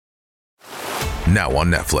Now on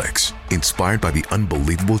Netflix, inspired by the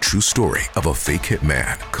unbelievable true story of a fake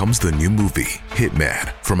hitman, comes the new movie,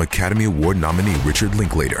 Hitman, from Academy Award nominee Richard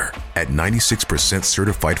Linklater. At 96%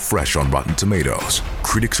 certified fresh on Rotten Tomatoes,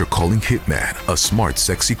 critics are calling Hitman a smart,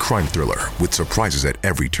 sexy crime thriller with surprises at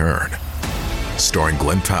every turn. Starring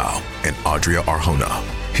Glenn Powell and Adria Arjona,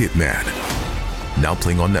 Hitman. Now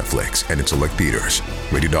playing on Netflix and in select theaters.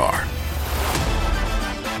 Rated R.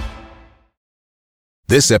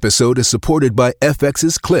 This episode is supported by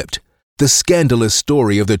FX's Clipped, the scandalous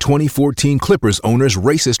story of the 2014 Clippers owner's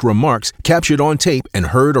racist remarks captured on tape and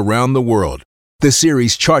heard around the world. The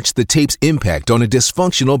series charts the tape's impact on a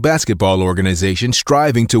dysfunctional basketball organization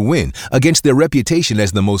striving to win against their reputation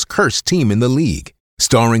as the most cursed team in the league.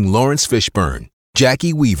 Starring Lawrence Fishburne,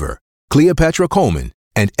 Jackie Weaver, Cleopatra Coleman,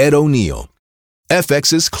 and Ed O'Neill.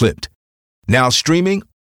 FX's Clipped. Now streaming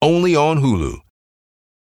only on Hulu.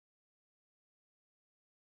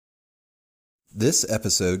 This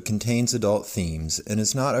episode contains adult themes and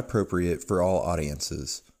is not appropriate for all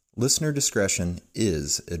audiences. Listener discretion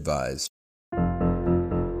is advised.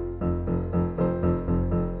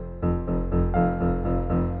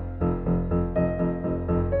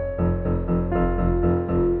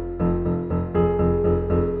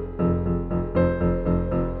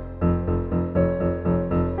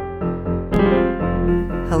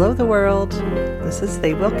 Hello, the world. This is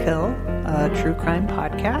They Will Kill, a true crime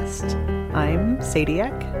podcast. I'm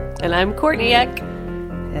Sadiak. And I'm Courtney-iak.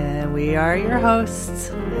 And we are your hosts.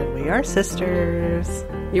 And we are sisters.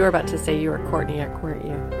 You were about to say you were Courtney-iak, weren't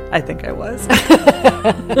you? I think I was.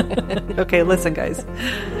 Okay, listen, guys.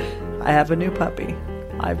 I have a new puppy.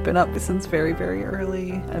 I've been up since very, very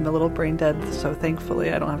early. I'm a little brain dead, so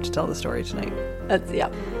thankfully I don't have to tell the story tonight. Yeah.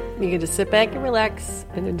 You can just sit back and relax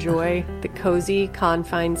and enjoy the cozy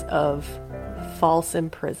confines of false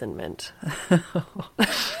imprisonment.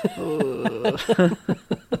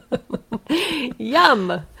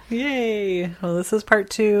 Yum! Yay! Well, this is part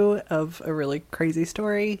 2 of a really crazy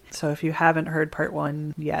story. So if you haven't heard part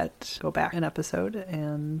 1 yet, go back an episode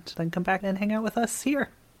and then come back and hang out with us here.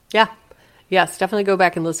 Yeah. Yes, definitely go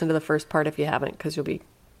back and listen to the first part if you haven't, because you'll be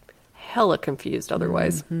hella confused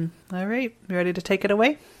otherwise. Mm-hmm. All right. You ready to take it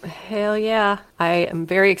away? Hell yeah. I am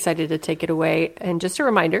very excited to take it away. And just a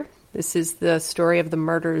reminder, this is the story of the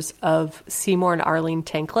murders of Seymour and Arlene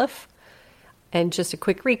Tankleff. And just a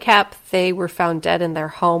quick recap, they were found dead in their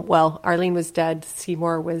home. Well, Arlene was dead.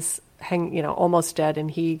 Seymour was almost dead, and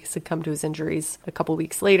he succumbed to his injuries a couple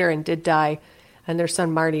weeks later and did die. And their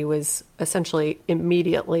son Marty was essentially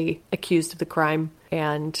immediately accused of the crime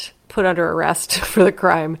and put under arrest for the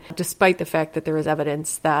crime, despite the fact that there was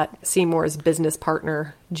evidence that Seymour's business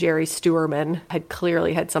partner, Jerry Stuerman, had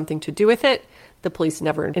clearly had something to do with it. The police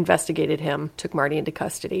never investigated him, took Marty into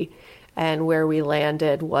custody. And where we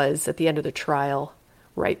landed was at the end of the trial,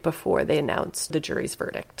 right before they announced the jury's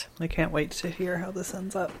verdict. I can't wait to hear how this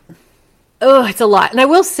ends up. Oh, it's a lot. And I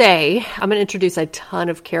will say, I'm going to introduce a ton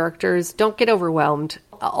of characters. Don't get overwhelmed.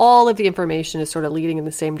 All of the information is sort of leading in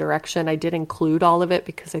the same direction. I did include all of it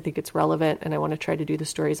because I think it's relevant, and I want to try to do the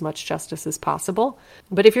story as much justice as possible.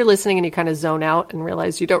 But if you're listening and you kind of zone out and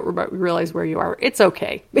realize you don't realize where you are, it's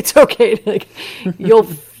okay. It's okay.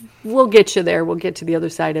 We'll get you there. We'll get to the other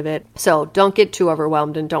side of it. So don't get too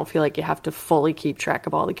overwhelmed and don't feel like you have to fully keep track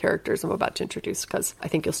of all the characters I'm about to introduce, because I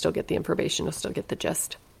think you'll still get the information. You'll still get the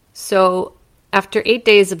gist. So after 8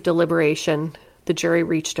 days of deliberation, the jury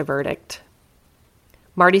reached a verdict.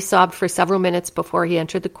 Marty sobbed for several minutes before he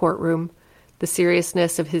entered the courtroom, the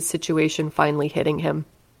seriousness of his situation finally hitting him.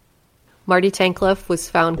 Marty Tankleff was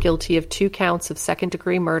found guilty of 2 counts of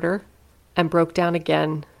second-degree murder and broke down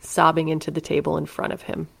again, sobbing into the table in front of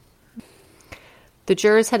him. The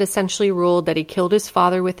jurors had essentially ruled that he killed his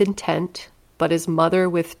father with intent, but his mother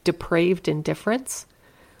with depraved indifference,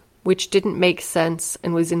 which didn't make sense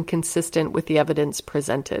and was inconsistent with the evidence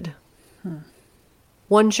presented.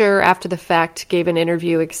 One juror, after the fact, gave an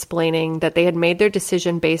interview explaining that they had made their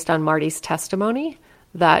decision based on Marty's testimony,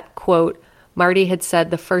 that, quote, Marty had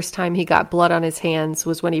said the first time he got blood on his hands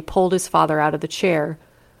was when he pulled his father out of the chair.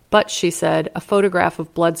 But, she said, a photograph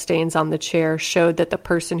of bloodstains on the chair showed that the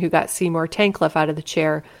person who got Seymour Tankleff out of the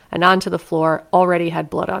chair and onto the floor already had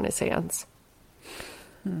blood on his hands.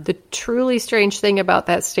 The truly strange thing about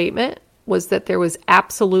that statement was that there was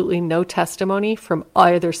absolutely no testimony from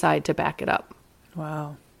either side to back it up.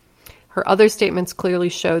 Wow. Her other statements clearly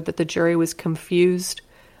showed that the jury was confused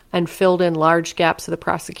and filled in large gaps of the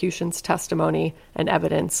prosecution's testimony and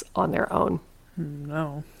evidence on their own.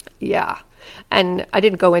 No. Yeah. And I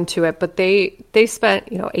didn't go into it, but they spent,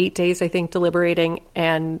 8 days, I think, deliberating,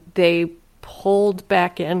 and they pulled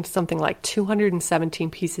back in something like 217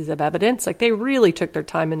 pieces of evidence. Like, they really took their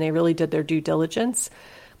time and they really did their due diligence.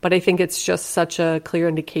 But I think it's just such a clear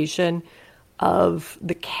indication of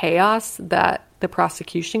the chaos that the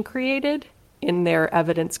prosecution created in their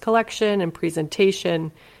evidence collection and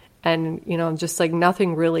presentation. And, just like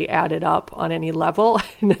nothing really added up on any level.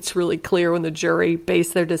 And it's really clear when the jury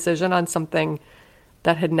based their decision on something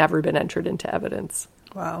that had never been entered into evidence.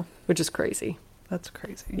 Wow. Which is crazy. That's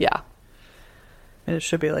crazy. Yeah. And it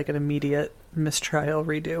should be like an immediate mistrial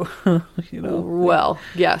redo, Well,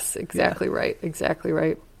 yes, exactly right. Exactly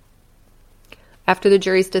right. After the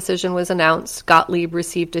jury's decision was announced, Gottlieb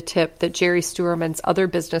received a tip that Jerry Stuerman's other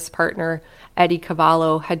business partner, Eddie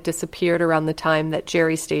Cavallo, had disappeared around the time that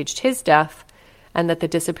Jerry staged his death, and that the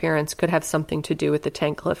disappearance could have something to do with the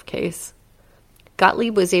Tankleff case.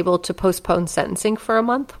 Gottlieb was able to postpone sentencing for a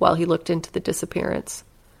month while he looked into the disappearance.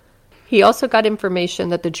 He also got information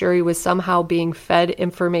that the jury was somehow being fed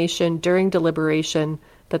information during deliberation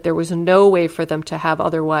that there was no way for them to have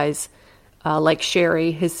otherwise, like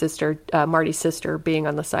Sherry, his sister, Marty's sister, being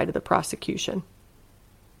on the side of the prosecution.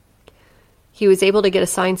 He was able to get a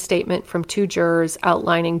signed statement from 2 jurors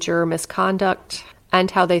outlining juror misconduct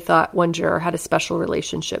and how they thought one juror had a special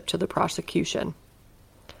relationship to the prosecution.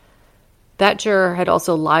 That juror had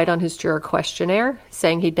also lied on his juror questionnaire,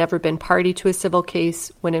 saying he'd never been party to a civil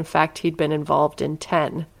case when in fact he'd been involved in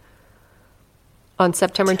 10. On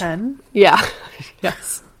September 10? Yeah.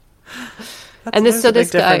 Yes. And this big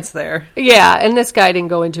difference there. Yeah, and this guy didn't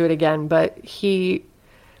go into it again, but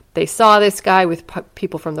they saw this guy with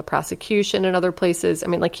people from the prosecution and other places. I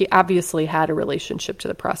mean, like, he obviously had a relationship to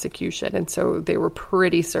the prosecution, and so they were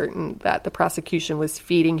pretty certain that the prosecution was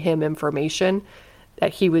feeding him information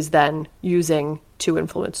that he was then using to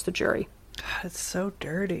influence the jury. God, it's so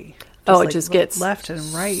dirty. It just gets left and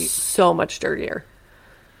right. So much dirtier.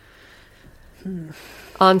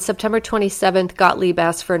 On September 27th, Gottlieb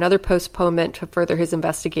asked for another postponement to further his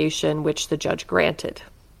investigation, which the judge granted.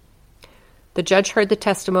 The judge heard the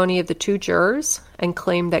testimony of the 2 jurors and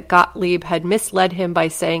claimed that Gottlieb had misled him by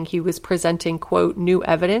saying he was presenting, quote, new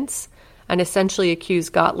evidence, and essentially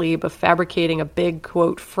accused Gottlieb of fabricating a big,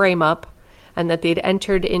 quote, frame-up, and that they'd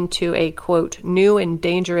entered into a, quote, new and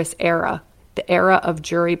dangerous era, the era of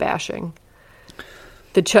jury bashing.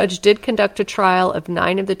 The judge did conduct a trial of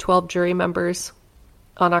 9 of the 12 jury members.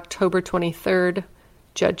 On October 23rd,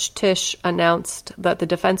 Judge Tisch announced that the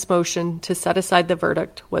defense motion to set aside the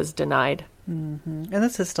verdict was denied. Mm-hmm. And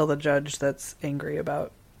this is still the judge that's angry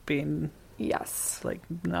about being,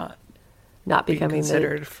 not becoming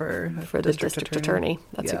considered for the district attorney.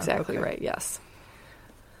 That's exactly okay. Right, yes.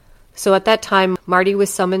 So at that time, Marty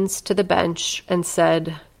was summoned to the bench and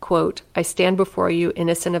said, quote, I stand before you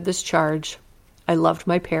innocent of this charge. I loved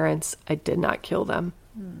my parents. I did not kill them.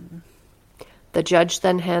 The judge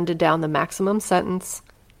then handed down the maximum sentence,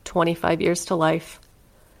 25 years to life.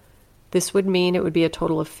 This would mean it would be a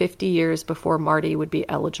total of 50 years before Marty would be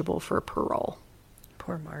eligible for parole.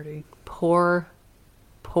 Poor Marty. Poor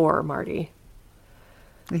Marty.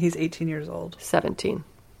 He's 18 years old. 17.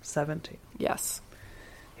 17. Yes.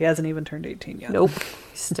 He hasn't even turned 18 yet. Nope.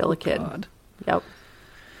 He's still a kid. God. Yep.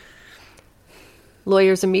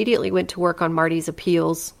 Lawyers immediately went to work on Marty's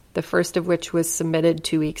appeals, the first of which was submitted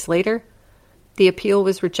 2 weeks later. The appeal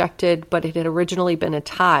was rejected, but it had originally been a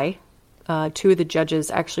tie. 2 of the judges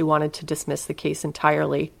actually wanted to dismiss the case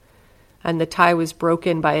entirely. And the tie was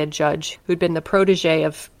broken by a judge who'd been the protege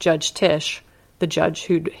of Judge Tisch, the judge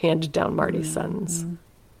who'd handed down Marty's sentence.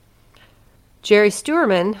 Jerry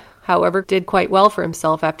Stuerman, however, did quite well for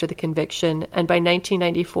himself after the conviction, and by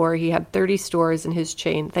 1994 he had 30 stores in his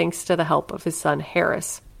chain thanks to the help of his son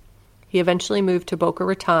Harris. He eventually moved to Boca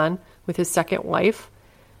Raton with his second wife,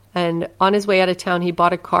 and on his way out of town he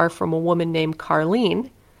bought a car from a woman named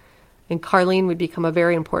Carlene, and Carlene would become a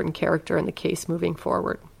very important character in the case moving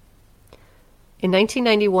forward. In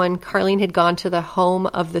 1991, Carlene had gone to the home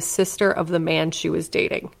of the sister of the man she was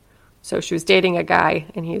dating. So she was dating a guy,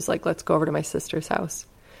 and he was like, let's go over to my sister's house.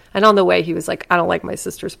 And on the way, he was like, I don't like my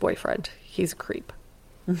sister's boyfriend. He's a creep.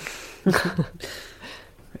 And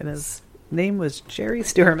his name was Jerry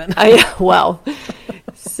Stuerman.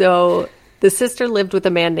 So the sister lived with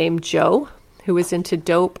a man named Joe, who was into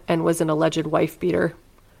dope and was an alleged wife beater.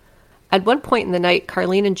 At one point in the night,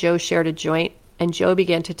 Carlene and Joe shared a joint, and Joe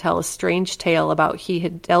began to tell a strange tale about he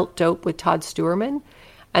had dealt dope with Todd Stuerman,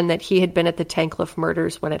 and that he had been at the Tankleff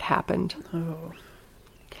murders when it happened. Oh.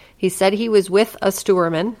 He said he was with a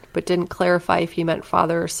Stuerman, but didn't clarify if he meant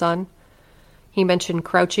father or son. He mentioned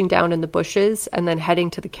crouching down in the bushes and then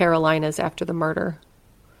heading to the Carolinas after the murder.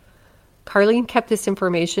 Carlene kept this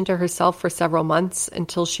information to herself for several months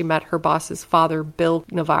until she met her boss's father, Bill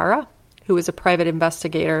Navarra, who was a private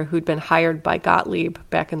investigator who'd been hired by Gottlieb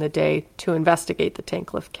back in the day to investigate the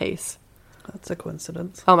Tankleff case. That's a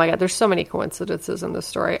coincidence. Oh my God, there's so many coincidences in this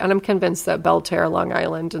story. And I'm convinced that Belterre, Long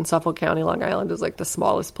Island, and Suffolk County, Long Island is like the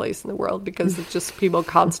smallest place in the world because it's just people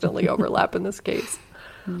constantly overlap in this case.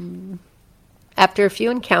 After a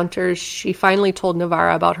few encounters, she finally told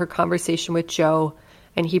Navarra about her conversation with Joe,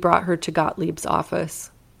 and he brought her to Gottlieb's office.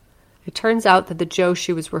 It turns out that the Joe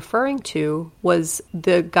she was referring to was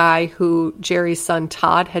the guy who Jerry's son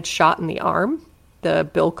Todd had shot in the arm, the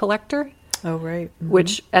bill collector. Oh, right. Mm-hmm.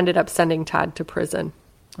 Which ended up sending Todd to prison.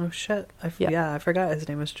 Oh, shit. I forgot his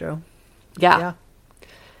name was Joe. Yeah.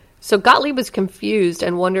 So Gottlieb was confused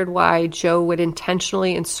and wondered why Joe would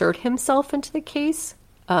intentionally insert himself into the case.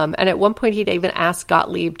 And at one point, he'd even asked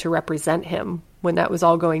Gottlieb to represent him when that was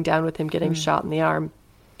all going down with him getting shot in the arm.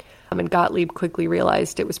 And Gottlieb quickly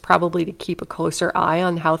realized it was probably to keep a closer eye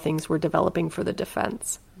on how things were developing for the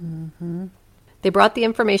defense. Mm-hmm. They brought the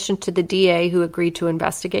information to the DA, who agreed to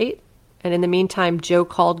investigate. And in the meantime, Joe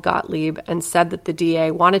called Gottlieb and said that the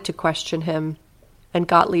DA wanted to question him. And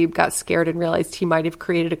Gottlieb got scared and realized he might have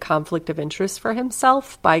created a conflict of interest for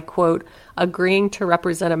himself by, quote, agreeing to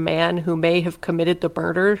represent a man who may have committed the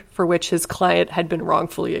murder for which his client had been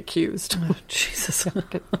wrongfully accused. Oh, Jesus.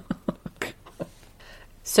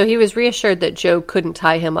 So he was reassured that Joe couldn't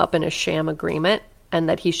tie him up in a sham agreement and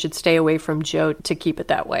that he should stay away from Joe to keep it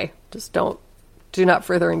that way. Just do not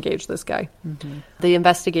further engage this guy. Mm-hmm. The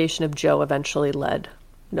investigation of Joe eventually led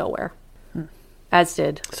nowhere. As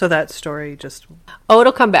did. So that story just... Oh,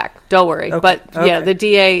 it'll come back. Don't worry. Okay. But yeah, Okay. the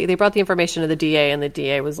DA, they brought the information to the DA, and the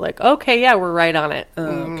DA was like, okay, yeah, we're right on it.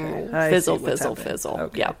 Okay. Fizzle, see what's fizzle, happening. fizzle.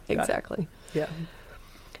 Okay. Yeah, Got exactly. it. Yeah.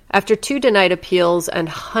 After 2 denied appeals and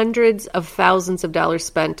hundreds of thousands of dollars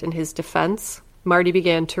spent in his defense, Marty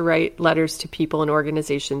began to write letters to people and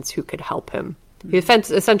organizations who could help him.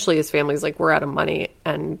 Essentially, his family's like, we're out of money,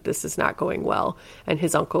 and this is not going well. And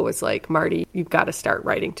his uncle was like, Marty, you've got to start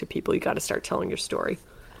writing to people. You've got to start telling your story.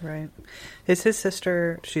 Right. Is his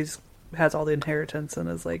sister, has all the inheritance and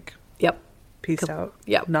is like... Yep. Peaced out?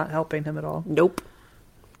 Yep. Not helping him at all? Nope.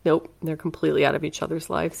 They're completely out of each other's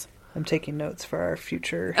lives. I'm taking notes for our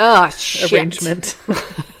future Shit. arrangement.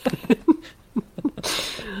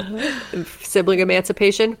 Sibling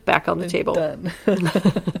emancipation, back on the table. Done.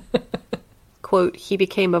 Quote, he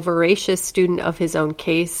became a voracious student of his own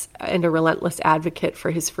case and a relentless advocate for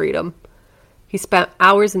his freedom. He spent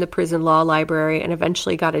hours in the prison law library and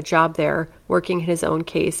eventually got a job there, working in his own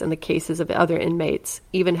case and the cases of other inmates,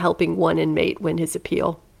 even helping one inmate win his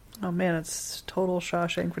appeal. Oh man, it's total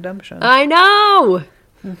Shawshank Redemption. I know!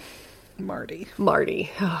 Marty.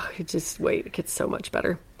 Oh, just wait, it gets so much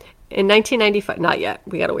better. In 1995, not yet,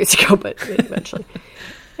 we got a ways to go, but eventually.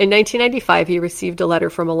 In 1995, he received a letter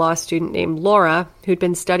from a law student named Laura, who'd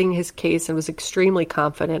been studying his case and was extremely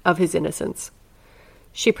confident of his innocence.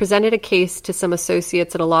 She presented a case to some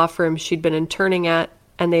associates at a law firm she'd been interning at,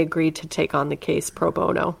 and they agreed to take on the case pro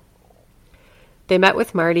bono. They met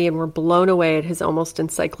with Marty and were blown away at his almost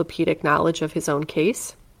encyclopedic knowledge of his own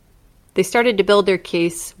case. They started to build their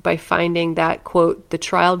case by finding that, quote, the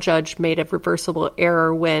trial judge made a reversible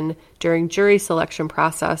error when, during jury selection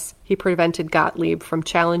process, he prevented Gottlieb from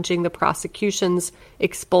challenging the prosecution's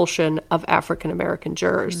expulsion of African-American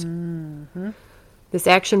jurors. Mm-hmm. This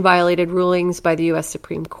action violated rulings by the U.S.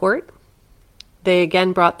 Supreme Court. They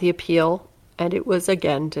again brought the appeal, and it was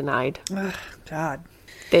again denied. Ugh, God.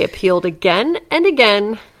 They appealed again and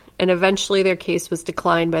again, and eventually their case was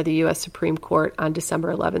declined by the U.S. Supreme Court on December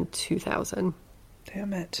 11, 2000.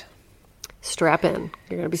 Damn it. Strap in.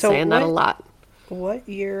 You're going to be saying that a lot. What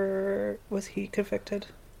year was he convicted?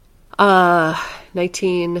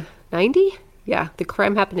 1990? Yeah, the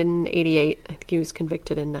crime happened in 88. I think he was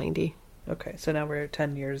convicted in 90. Okay, so now we're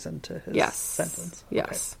 10 years into his sentence.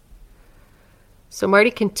 Yes. So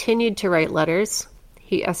Marty continued to write letters.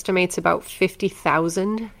 He estimates about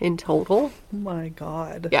 50,000 in total. Oh my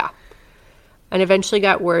God. Yeah. And eventually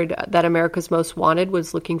got word that America's Most Wanted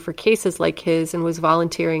was looking for cases like his and was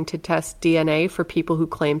volunteering to test DNA for people who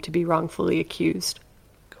claimed to be wrongfully accused.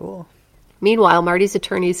 Cool. Meanwhile, Marty's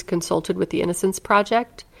attorneys consulted with the Innocence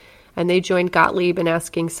Project, and they joined Gottlieb in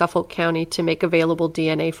asking Suffolk County to make available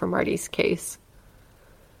DNA for Marty's case.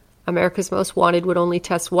 America's Most Wanted would only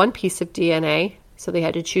test one piece of DNA, so they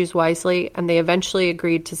had to choose wisely, and they eventually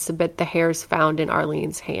agreed to submit the hairs found in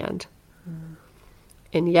Arlene's hand.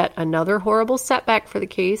 In yet another horrible setback for the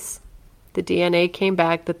case, the DNA came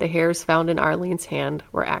back that the hairs found in Arlene's hand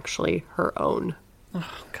were actually her own.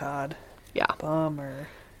 Oh, God. Yeah. Bummer.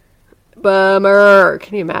 Bummer.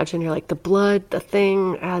 Can you imagine? You're like, the blood, the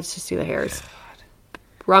thing. Let's just do the hairs.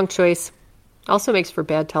 Wrong choice. Also makes for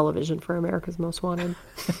bad television for America's Most Wanted.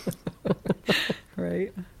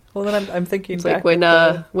 Right. Well, then I'm thinking it's back like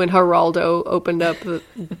when Geraldo opened up the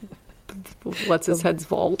what's his head's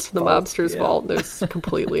vault, the mobster's vault. It was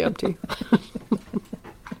completely empty.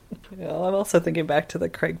 Yeah, I'm also thinking back to the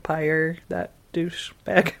Craig Pyre, that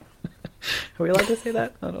douchebag. Are we allowed to say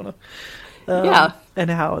that? I don't know. Yeah. And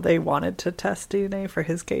how they wanted to test DNA for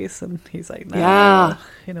his case, and he's like, nah.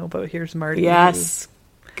 Yeah. But here's Marty. Yes.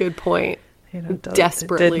 Good point.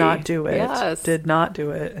 Desperately did not do it. Yes. Did not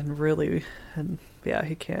do it, and yeah,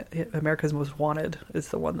 he can't. America's Most Wanted is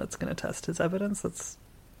the one that's going to test his evidence. That's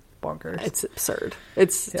bonkers. It's absurd.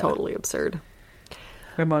 It's totally absurd.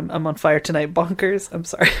 I'm on fire tonight. Bonkers. I'm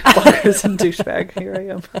sorry. Bonkers and douchebag. Here I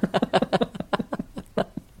am.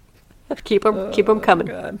 Keep them coming.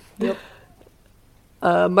 God. Yep.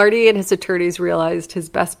 Marty and his attorneys realized his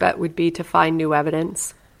best bet would be to find new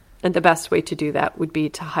evidence. And the best way to do that would be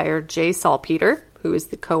to hire J. Salpeter, who is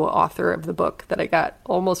the co-author of the book that I got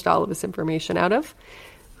almost all of this information out of,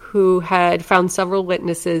 who had found several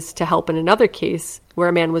witnesses to help in another case where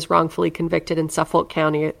a man was wrongfully convicted in Suffolk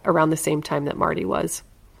County around the same time that Marty was.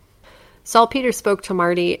 Salpeter spoke to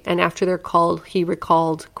Marty, and after their call, he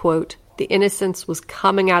recalled, quote, "The innocence was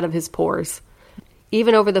coming out of his pores.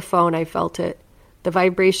 Even over the phone, I felt it. The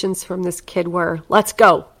vibrations from this kid were, let's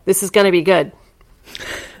go. This is going to be good."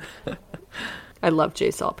 I love J.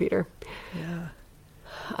 Salpeter. Yeah.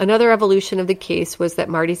 Another evolution of the case was that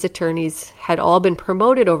Marty's attorneys had all been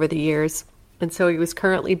promoted over the years, and so he was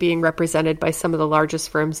currently being represented by some of the largest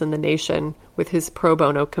firms in the nation with his pro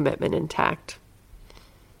bono commitment intact.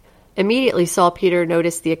 Immediately, Salpeter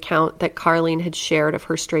noticed the account that Carlene had shared of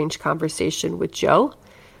her strange conversation with Joe,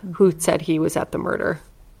 who said he was at the murder.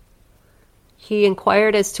 He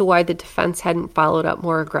inquired as to why the defense hadn't followed up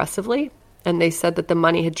more aggressively, and they said that the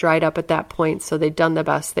money had dried up at that point, so they'd done the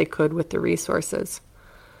best they could with the resources.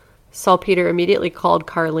 Salpeter immediately called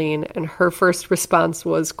Carlene, and her first response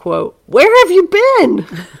was, quote, "Where have you been?"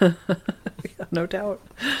 Yeah, no doubt.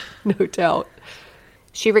 No doubt.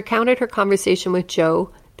 She recounted her conversation with Joe,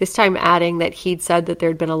 this time adding that he'd said that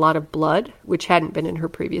there'd been a lot of blood, which hadn't been in her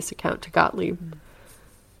previous account to Gottlieb.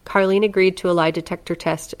 Carlene agreed to a lie detector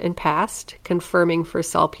test and passed, confirming for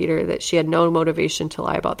Salpeter that she had no motivation to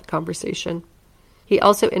lie about the conversation. He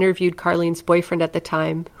also interviewed Carlene's boyfriend at the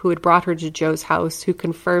time, who had brought her to Joe's house, who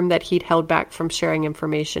confirmed that he'd held back from sharing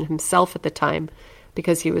information himself at the time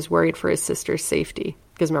because he was worried for his sister's safety.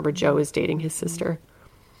 Because remember, Joe is dating his sister.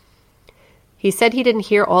 He said he didn't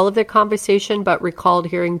hear all of their conversation, but recalled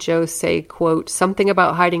hearing Joe say, quote, something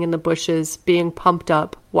about hiding in the bushes, being pumped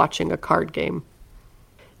up, watching a card game.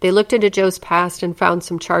 They looked into Joe's past and found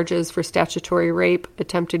some charges for statutory rape,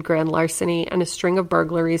 attempted grand larceny, and a string of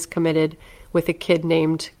burglaries committed with a kid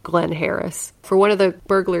named Glenn Harris. For one of the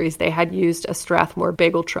burglaries, they had used a Strathmore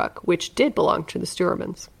bagel truck, which did belong to the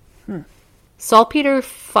Sturmans. Salpeter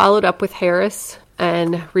followed up with Harris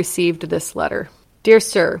and received this letter. Dear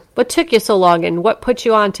Sir, what took you so long and what put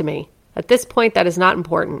you on to me? At this point, that is not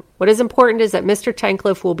important. What is important is that Mr.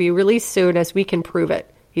 Tancliffe will be released soon as we can prove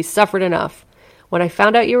it. He's suffered enough. When I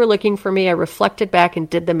found out you were looking for me, I reflected back and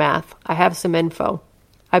did the math. I have some info.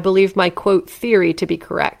 I believe my, quote, theory to be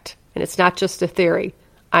correct. And it's not just a theory.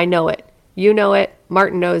 I know it. You know it.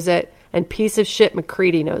 Martin knows it. And piece of shit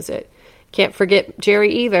McCready knows it. Can't forget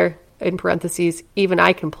Jerry either. In parentheses, even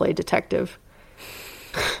I can play detective.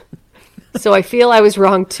 So I feel I was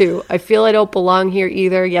wrong too. I feel I don't belong here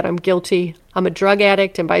either, yet I'm guilty. I'm a drug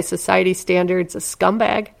addict and by society standards, a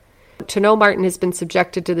scumbag. To know Martin has been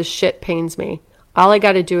subjected to this shit pains me. All I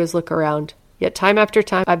gotta do is look around. Yet time after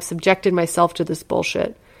time, I've subjected myself to this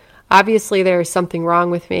bullshit. Obviously, there is something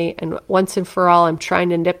wrong with me, and once and for all, I'm trying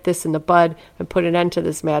to nip this in the bud and put an end to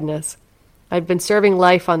this madness. I've been serving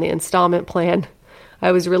life on the installment plan.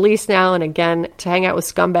 I was released now and again to hang out with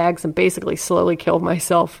scumbags and basically slowly killed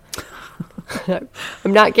myself.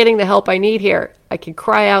 I'm not getting the help I need here. I can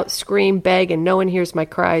cry out, scream, beg, and no one hears my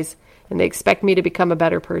cries, and they expect me to become a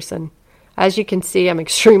better person. As you can see, I'm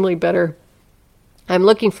extremely bitter. I'm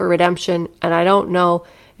looking for redemption, and I don't know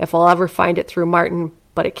if I'll ever find it through Martin,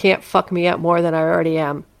 but it can't fuck me up more than I already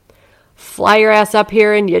am. Fly your ass up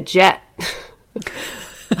here in your jet.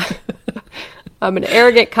 I'm an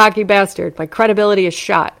arrogant, cocky bastard. My credibility is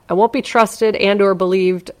shot. I won't be trusted and or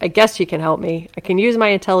believed. I guess you can help me. I can use my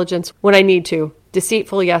intelligence when I need to.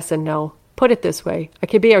 Deceitful, yes and no. Put it this way. I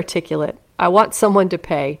can be articulate. I want someone to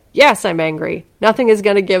pay. Yes, I'm angry. Nothing is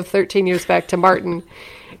going to give 13 years back to Martin.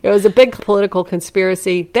 It was a big political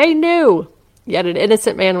conspiracy. They knew. Yet an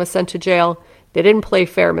innocent man was sent to jail. They didn't play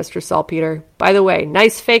fair, Mr. Saltpeter. By the way,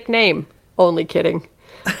 nice fake name. Only kidding.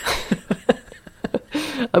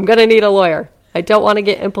 I'm going to need a lawyer. I don't want to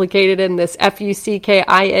get implicated in this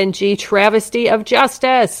FUCKING travesty of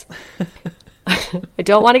justice. I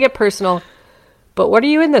don't want to get personal, but what are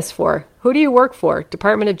you in this for? Who do you work for?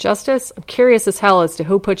 Department of Justice? I'm curious as hell as to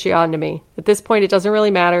who put you on to me. At this point, it doesn't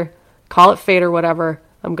really matter. Call it fate or whatever.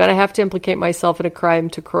 I'm going to have to implicate myself in a crime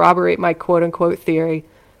to corroborate my quote-unquote theory.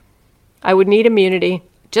 I would need immunity.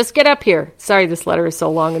 Just get up here. Sorry this letter is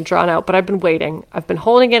so long and drawn out, but I've been waiting. I've been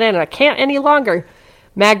holding it in and I can't any longer.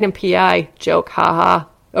 Magnum PI. Joke, haha.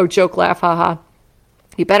 Oh, joke, laugh, haha.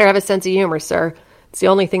 You better have a sense of humor, sir. It's the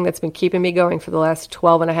only thing that's been keeping me going for the last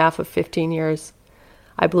 12 and a half of 15 years.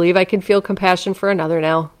 I believe I can feel compassion for another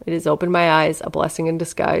now. It has opened my eyes, a blessing in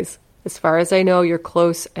disguise. As far as I know, you're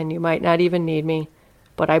close and you might not even need me,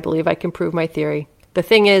 but I believe I can prove my theory. The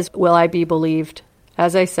thing is, will I be believed?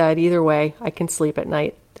 As I said, either way, I can sleep at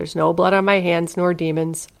night. There's no blood on my hands nor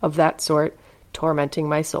demons of that sort tormenting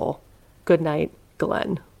my soul. Good night,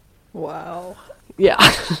 Glenn. Wow. Yeah.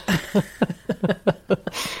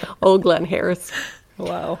 Old Glenn Harris.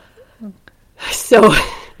 Wow. So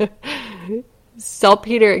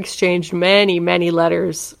Saltpeter exchanged many, many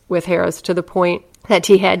letters with Harris to the point that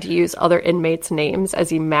he had to use other inmates' names as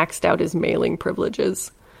he maxed out his mailing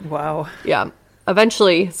privileges. Wow. Yeah.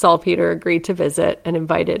 Eventually, Saltpeter agreed to visit and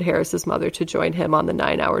invited Harris's mother to join him on the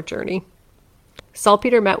 9-hour journey.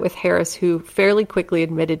 Saltpeter met with Harris, who fairly quickly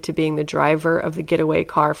admitted to being the driver of the getaway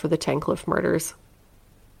car for the Tancliffe murders.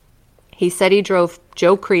 He said he drove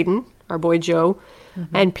Joe Creedon, our boy Joe,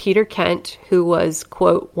 and Peter Kent, who was,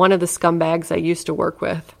 quote, one of the scumbags I used to work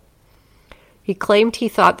with. He claimed he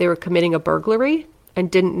thought they were committing a burglary and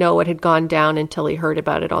didn't know what had gone down until he heard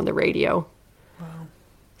about it on the radio. Wow.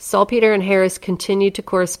 Saltpeter and Harris continued to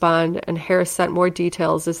correspond, and Harris sent more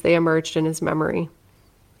details as they emerged in his memory.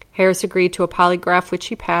 Harris agreed to a polygraph, which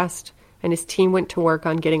he passed, and his team went to work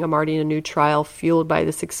on getting Marty a new trial, fueled by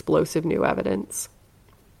this explosive new evidence.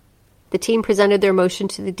 The team presented their motion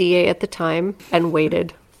to the DA at the time and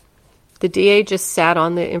waited. The DA just sat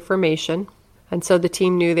on the information, and so the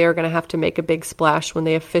team knew they were going to have to make a big splash when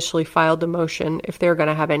they officially filed the motion if they were going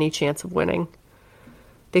to have any chance of winning.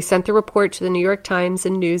 They sent the report to the New York Times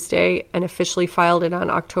and Newsday and officially filed it on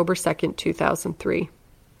October 2nd, 2003.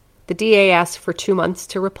 The DA asked for 2 months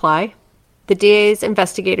to reply. The DA's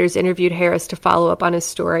investigators interviewed Harris to follow up on his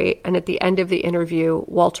story, and at the end of the interview,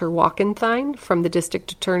 Walter Walkenthine from the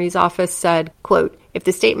district attorney's office said, quote, if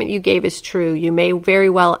the statement you gave is true, you may very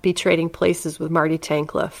well be trading places with Marty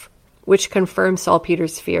Tancliffe, which confirmed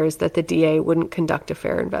Saltpeter's fears that the DA wouldn't conduct a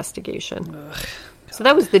fair investigation. Ugh. So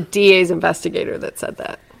that was the DA's investigator that said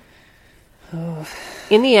that. Ugh.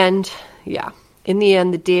 In the end,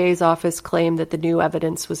 the DA's office claimed that the new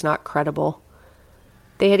evidence was not credible.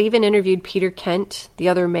 They had even interviewed Peter Kent, the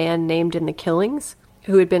other man named in the killings,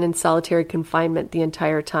 who had been in solitary confinement the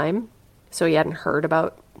entire time, so he hadn't heard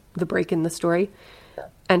about the break in the story,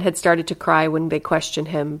 and had started to cry when they questioned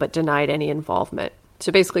him, but denied any involvement.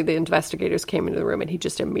 So basically the investigators came into the room and he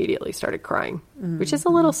just immediately started crying, which is a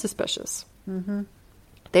little suspicious. Mm-hmm.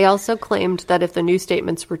 They also claimed that if the new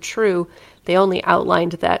statements were true, they only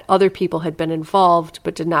outlined that other people had been involved,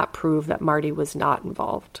 but did not prove that Marty was not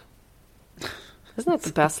involved. Isn't that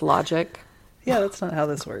the best logic? Yeah, that's not how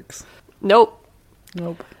this works. Nope.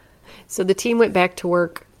 So the team went back to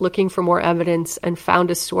work looking for more evidence and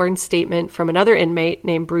found a sworn statement from another inmate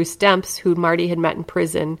named Bruce Demps, who Marty had met in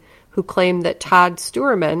prison, who claimed that Todd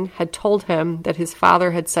Stuerman had told him that his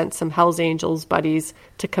father had sent some Hells Angels buddies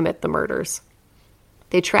to commit the murders.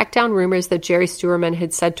 They tracked down rumors that Jerry Stuerman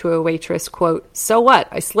had said to a waitress, quote, so what?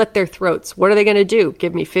 I slit their throats. What are they going to do?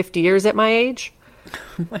 Give me 50 years at my age?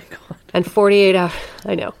 Oh my God. And 48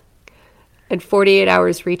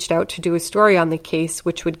 hours reached out to do a story on the case,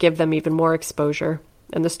 which would give them even more exposure.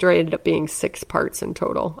 And the story ended up being 6 parts in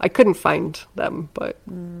total. I couldn't find them, but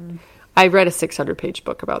I read a 600-page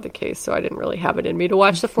book about the case, so I didn't really have it in me to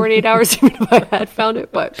watch the 48 hours, even if I had found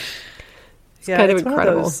it, but it's kind of incredible.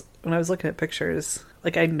 One of those, when I was looking at pictures,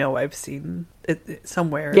 like I know I've seen it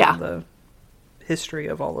somewhere in the history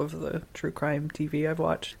of all of the true crime TV I've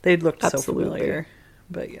watched. They looked so familiar,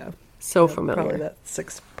 but so familiar. Probably that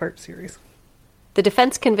 6-part series. The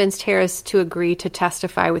defense convinced Harris to agree to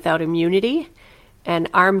testify without immunity, and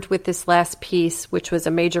armed with this last piece, which was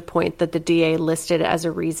a major point that the DA listed as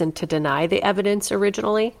a reason to deny the evidence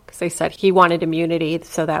originally, because they said he wanted immunity,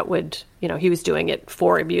 so that would, he was doing it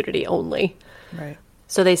for immunity only. Right.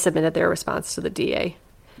 So they submitted their response to the DA.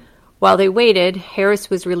 While they waited, Harris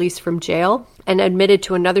was released from jail and admitted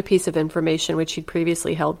to another piece of information which he'd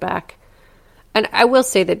previously held back. And I will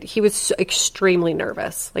say that he was extremely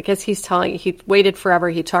nervous. Like, as he's telling, he waited forever.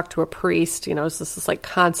 He talked to a priest. You know, it's this like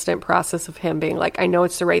constant process of him being like, I know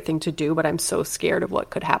it's the right thing to do, but I'm so scared of what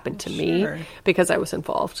could happen to me because I was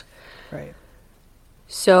involved. Right.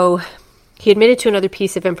 So he admitted to another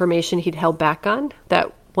piece of information he'd held back on,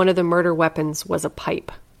 that one of the murder weapons was a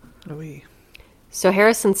pipe. Oui. So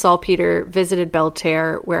Harris and Salpeter visited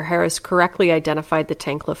Belterre, where Harris correctly identified the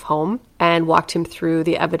Tancliffe home and walked him through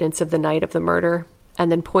the evidence of the night of the murder,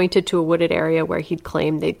 and then pointed to a wooded area where he'd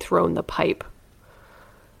claimed they'd thrown the pipe.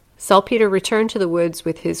 Salpeter returned to the woods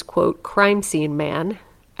with his, quote, crime scene man,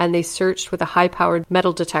 and they searched with a high-powered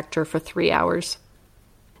metal detector for 3 hours.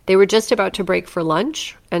 They were just about to break for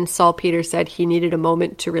lunch, and Salpeter said he needed a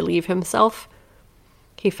moment to relieve himself.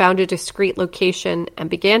 He found a discreet location and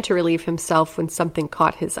began to relieve himself when something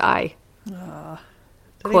caught his eye. Did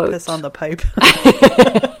Quote, he piss on the pipe?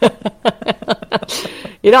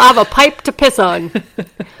 You don't have a pipe to piss on.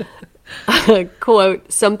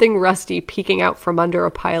 Quote, something rusty peeking out from under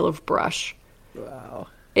a pile of brush. Wow.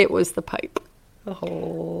 It was the pipe.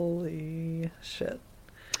 Holy shit.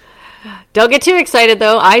 Don't get too excited,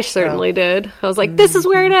 though. I certainly did. I was like, this is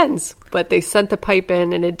where it ends. But they sent the pipe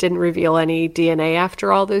in, and it didn't reveal any DNA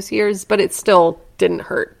after all those years, but it still didn't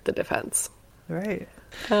hurt the defense. Right.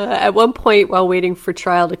 At one point, while waiting for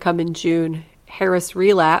trial to come in June, Harris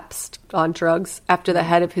relapsed on drugs after the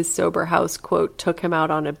head of his sober house, quote, took him out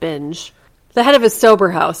on a binge. The head of his sober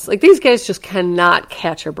house. Like, these guys just cannot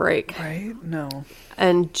catch a break. Right? No.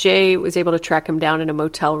 And Jay was able to track him down in a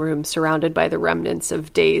motel room surrounded by the remnants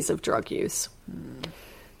of days of drug use.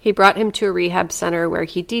 He brought him to a rehab center where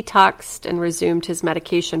he detoxed and resumed his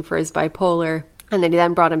medication for his bipolar, and then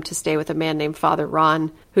he brought him to stay with a man named Father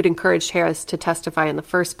Ron, who'd encouraged Harris to testify in the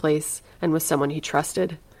first place and was someone he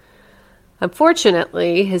trusted.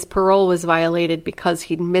 Unfortunately, his parole was violated because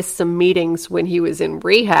he'd missed some meetings when he was in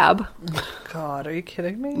rehab. God, are you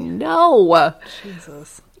kidding me? No!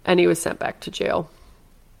 Jesus. And he was sent back to jail.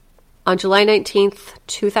 On July 19th,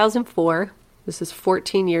 2004, this is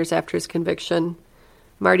 14 years after his conviction,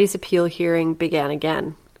 Marty's appeal hearing began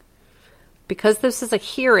again. Because this is a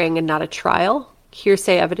hearing and not a trial,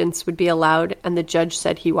 hearsay evidence would be allowed, and the judge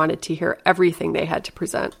said he wanted to hear everything they had to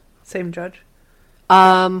present. Same judge?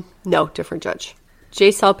 No, different judge.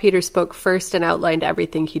 Jay Salpeter spoke first and outlined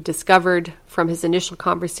everything he discovered, from his initial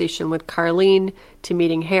conversation with Carlene, to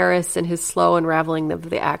meeting Harris and his slow unraveling of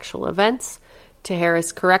the actual events, to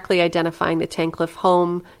Harris correctly identifying the Tancliffe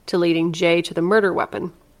home, to leading Jay to the murder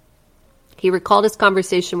weapon. He recalled his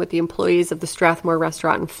conversation with the employees of the Strathmore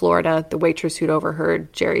restaurant in Florida, the waitress who'd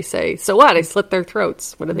overheard Jerry say, "So what? I slit their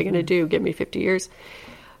throats. What are they going to do? Give me 50 years?"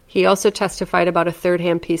 He also testified about a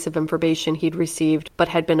third-hand piece of information he'd received but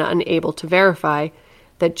had been unable to verify,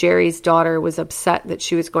 that Jerry's daughter was upset that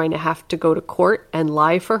she was going to have to go to court and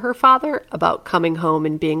lie for her father about coming home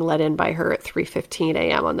and being let in by her at 3:15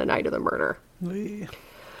 a.m. on the night of the murder. Oui.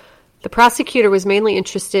 The prosecutor was mainly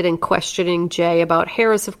interested in questioning Jay about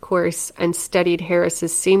Harris, of course, and studied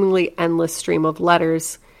Harris's seemingly endless stream of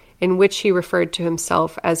letters in which he referred to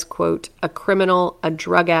himself as, quote, a criminal, a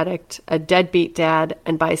drug addict, a deadbeat dad,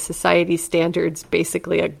 and by society standards,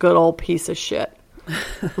 basically a good old piece of shit.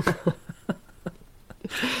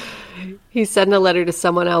 He said in a letter to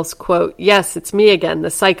someone else, quote, "Yes, it's me again,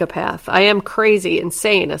 the psychopath. I am crazy,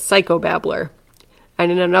 insane, a psychobabbler."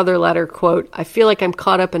 And in another letter, quote, "I feel like I'm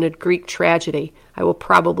caught up in a Greek tragedy. I will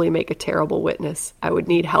probably make a terrible witness. I would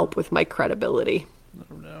need help with my credibility."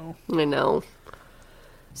 Oh, no. I know.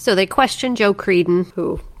 So they questioned Joe Creedon,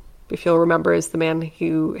 who, if you'll remember, is the man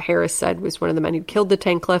who Harris said was one of the men who killed the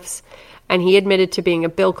Tancliffes, and he admitted to being a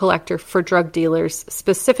bill collector for drug dealers,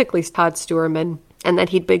 specifically Todd Stewerman, and that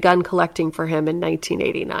he'd begun collecting for him in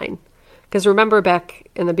 1989. Because remember, back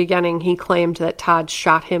in the beginning, he claimed that Todd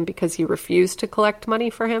shot him because he refused to collect money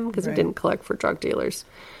for him, because he didn't collect for drug dealers.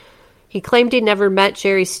 He claimed he'd never met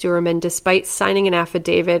Jerry Stewerman, despite signing an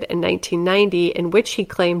affidavit in 1990 in which he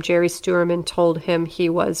claimed Jerry Stewerman told him he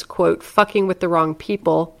was, quote, fucking with the wrong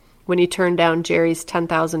people when he turned down Jerry's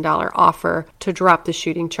 $10,000 offer to drop the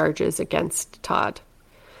shooting charges against Todd.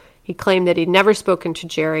 He claimed that he'd never spoken to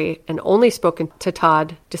Jerry and only spoken to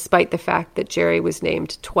Todd, despite the fact that Jerry was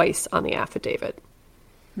named twice on the affidavit.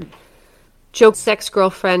 Joe's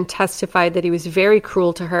ex-girlfriend testified that he was very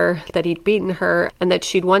cruel to her, that he'd beaten her, and that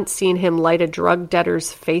she'd once seen him light a drug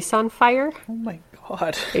debtor's face on fire. Oh my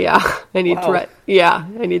God. Yeah, and he'd Wow.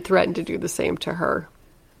 threatened to do the same to her.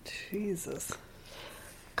 Jesus.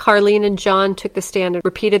 Carlene and John took the stand and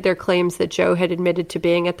repeated their claims that Joe had admitted to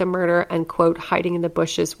being at the murder and, quote, hiding in the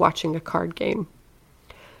bushes watching a card game.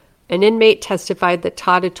 An inmate testified that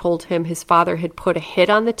Todd had told him his father had put a hit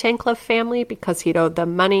on the Tankleff family because he'd owed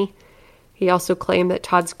them money. He also claimed that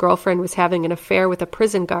Todd's girlfriend was having an affair with a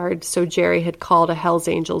prison guard, so Jerry had called a Hells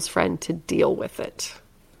Angels friend to deal with it.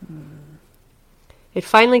 It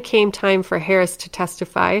finally came time for Harris to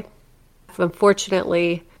testify.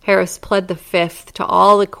 Unfortunately, Harris pled the fifth to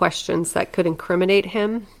all the questions that could incriminate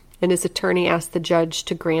him, and his attorney asked the judge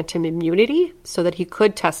to grant him immunity so that he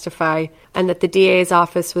could testify, and that the DA's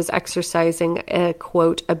office was exercising a,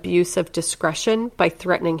 quote, abuse of discretion by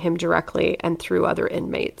threatening him directly and through other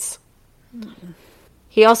inmates.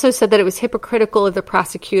 He also said that it was hypocritical of the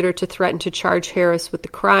prosecutor to threaten to charge Harris with the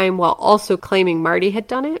crime while also claiming Marty had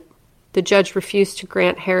done it. The judge refused to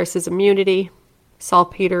grant Harris's immunity.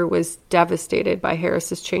 Salpeter was devastated by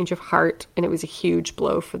Harris's change of heart, and it was a huge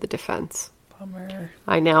blow for the defense. Bummer.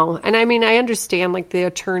 I know. And I mean, I understand, like, the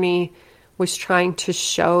attorney was trying to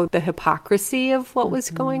show the hypocrisy of what was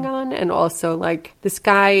going on. And also, like, this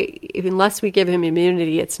guy, unless we give him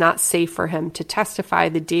immunity, it's not safe for him to testify.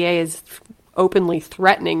 The DA is openly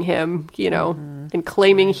threatening him, you know, and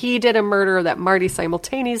claiming he did a murder, that Marty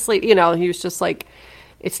simultaneously, you know, he was just like,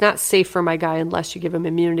 it's not safe for my guy unless you give him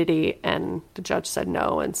immunity. And the judge said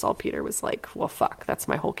no. And Salpeter was like, well, fuck, that's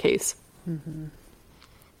my whole case.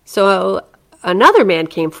 So another man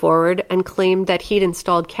came forward and claimed that he'd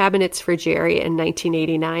installed cabinets for Jerry in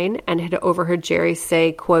 1989 and had overheard Jerry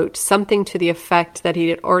say, quote, something to the effect that he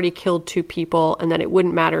had already killed 2 people and that it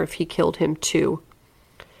wouldn't matter if he killed him too.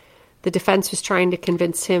 The defense was trying to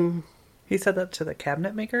convince him. He said that to the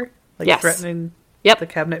cabinet maker? Like, yes. Threatening the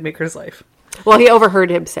cabinet maker's life. Well, he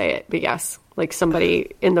overheard him say it, but yes, like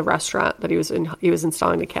somebody in the restaurant that he was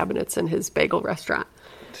installing the cabinets in his bagel restaurant.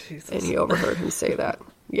 Jesus. And he overheard him say that.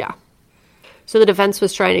 Yeah. So the defense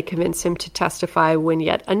was trying to convince him to testify when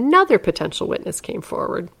yet another potential witness came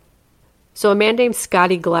forward. So a man named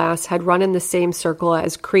Scotty Glass had run in the same circle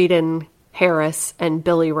as Creedon Harris and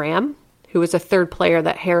Billy Ram, who was a third player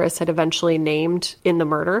that Harris had eventually named in the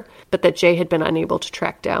murder, but that Jay had been unable to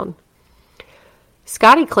track down.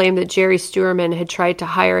 Scotty claimed that Jerry Stuerman had tried to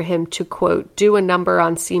hire him to, quote, do a number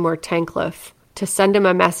on Seymour Tankleff, to send him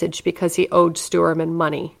a message because he owed Stuerman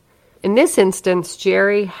money. In this instance,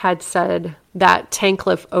 Jerry had said that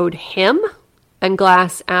Tankleff owed him, and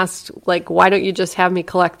Glass asked, like, why don't you just have me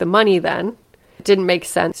collect the money then? It didn't make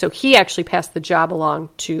sense, so he actually passed the job along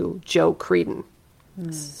to Joe Creedon.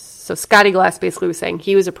 So Scotty Glass basically was saying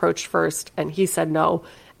he was approached first, and he said no,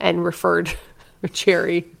 and referred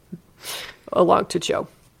Jerry along to Joe.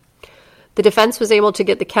 The defense was able to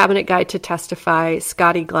get the cabinet guy to testify.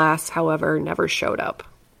 Scotty Glass, however, never showed up.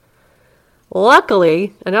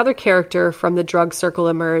 Luckily, another character from the drug circle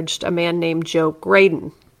emerged, a man named Joe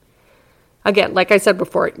Graydon. Again, like I said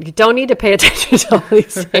before, you don't need to pay attention to all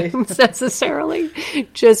these names necessarily.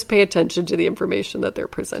 Just pay attention to the information that they're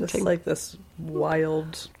presenting. Just like this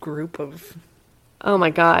wild group of... Oh my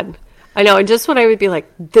God. I know, and just when I would be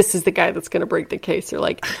like, this is the guy that's going to break the case, you're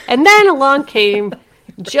like, and then along came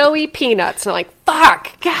Joey Peanuts, and I'm like,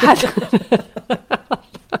 fuck, God.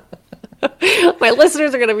 My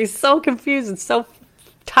listeners are going to be so confused and so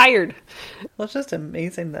tired. Well, it's just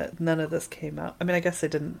amazing that none of this came out. I mean, I guess they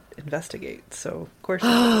didn't investigate, so of course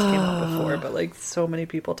none of this came out before, but like so many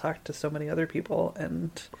people talked to so many other people,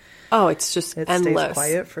 and oh, it's just it endless. Stays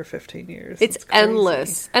quiet for 15 years. It's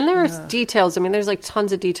endless. And there's details. I mean, there's like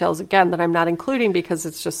tons of details, again, that I'm not including because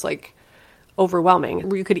it's just like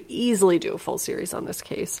overwhelming. You could easily do a full series on this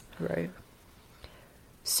case. Right.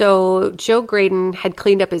 So Joe Graydon had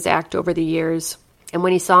cleaned up his act over the years, and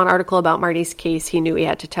when he saw an article about Marty's case, he knew he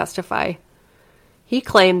had to testify. He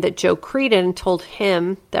claimed that Joe Creedon told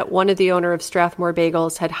him that one of the owner of Strathmore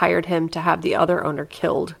Bagels had hired him to have the other owner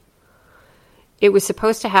killed. It was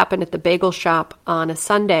supposed to happen at the bagel shop on a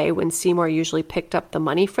Sunday when Seymour usually picked up the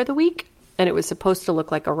money for the week, and it was supposed to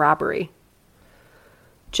look like a robbery.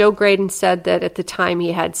 Joe Graydon said that at the time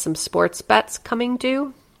he had some sports bets coming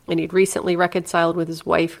due, and he'd recently reconciled with his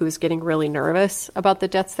wife, who was getting really nervous about the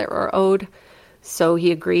debts that were owed, so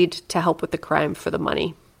he agreed to help with the crime for the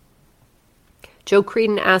money. Joe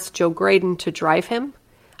Creedon asked Joe Graydon to drive him,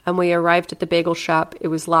 and when he arrived at the bagel shop, it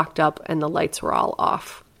was locked up and the lights were all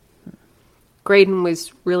off. Graydon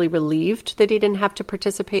was really relieved that he didn't have to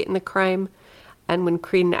participate in the crime, and when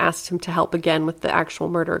Creedon asked him to help again with the actual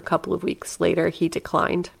murder a couple of weeks later, he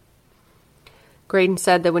declined. Graydon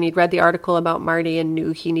said that when he'd read the article about Marty and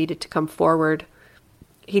knew he needed to come forward,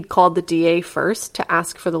 he'd called the DA first to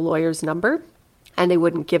ask for the lawyer's number, and they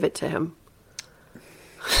wouldn't give it to him.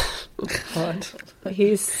 God.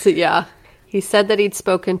 He said that he'd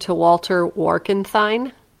spoken to Walter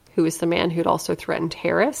Warkenthine, who was the man who'd also threatened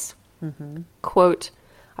Harris. Mm-hmm. Quote,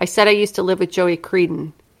 I said I used to live with Joey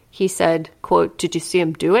Creedon. He said, quote, did you see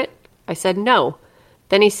him do it? I said, no.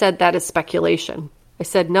 Then he said, that is speculation. I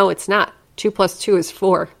said, no, it's not. 2 + 2 is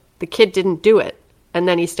 4. The kid didn't do it. And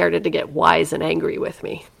then he started to get wise and angry with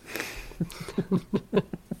me. I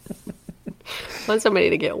want somebody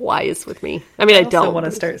to get wise with me. I mean, I don't. I want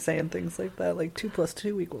to start saying things like that, like 2 +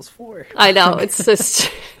 2 = 4. I know. It's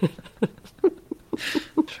just...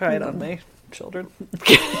 Try it on my children.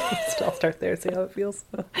 I'll start there, see how it feels.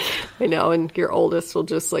 I know, and your oldest will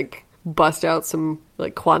just, like, bust out some,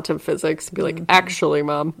 like, quantum physics and be like, actually,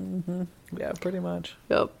 Mom. Mm-hmm. Yeah, pretty much.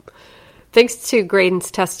 Yep. Thanks to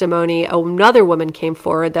Graydon's testimony, another woman came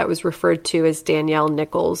forward that was referred to as Danielle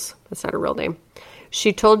Nichols. That's not her real name.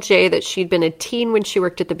 She told Jay that she'd been a teen when she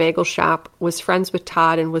worked at the bagel shop, was friends with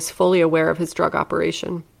Todd, and was fully aware of his drug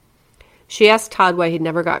operation. She asked Todd why he'd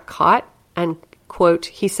never got caught, and, quote,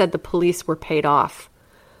 he said the police were paid off.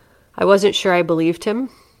 I wasn't sure I believed him.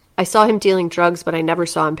 I saw him dealing drugs, but I never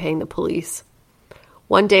saw him paying the police.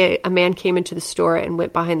 One day, a man came into the store and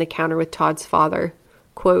went behind the counter with Todd's father.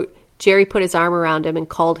 Quote, Jerry put his arm around him and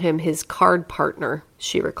called him his card partner,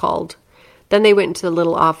 she recalled. Then they went into the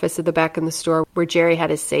little office at the back of the store where Jerry had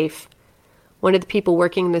his safe. One of the people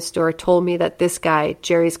working in the store told me that this guy,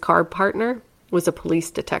 Jerry's card partner, was a police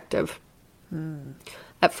detective.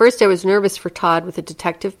 At first, I was nervous for Todd with a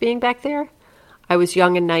detective being back there. I was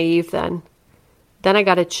young and naive then. Then I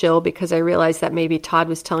got a chill because I realized that maybe Todd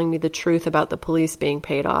was telling me the truth about the police being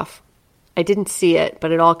paid off. I didn't see it,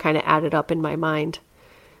 but it all kind of added up in my mind.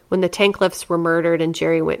 When the Tanklifts were murdered and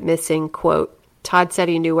Jerry went missing, quote, Todd said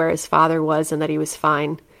he knew where his father was and that he was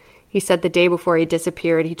fine. He said the day before he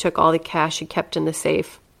disappeared, he took all the cash he kept in the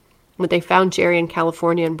safe. When they found Jerry in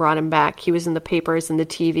California and brought him back, he was in the papers and the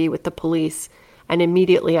TV with the police, and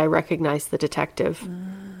immediately I recognized the detective.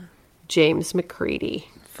 James McCready.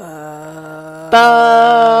 Fuck.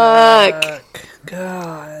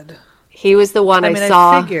 God. He was the one I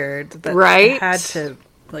saw. I figured that right? It had to,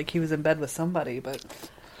 like, he was in bed with somebody, but...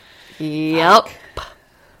 Yep.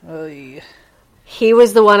 Oy. He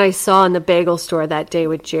was the one I saw in the bagel store that day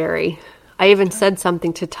with Jerry. I even said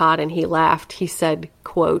something to Todd and he laughed. He said,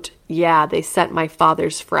 quote, yeah, they sent my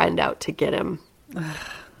father's friend out to get him.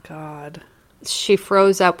 God. She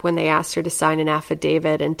froze up when they asked her to sign an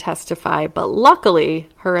affidavit and testify, but luckily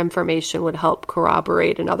her information would help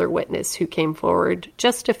corroborate another witness who came forward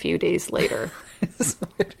just a few days later.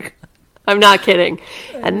 I'm not kidding.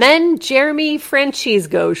 And then Jeremy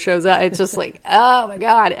Francisco shows up. It's just like, oh my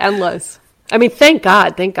God, endless. I mean, thank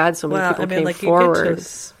God so many people came forward.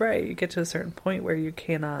 You get to a certain point where you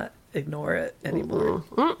cannot ignore it anymore.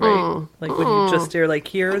 Right? Like when you're like,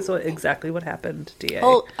 here's exactly what happened, DA.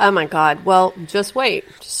 Oh my God. Well, just wait.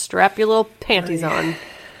 Just strap your little panties on.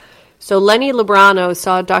 So Lenny Lebrano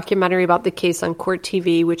saw a documentary about the case on Court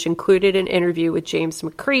TV, which included an interview with James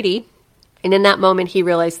McCready. And in that moment, he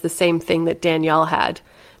realized the same thing that Danielle had,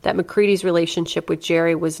 that McCready's relationship with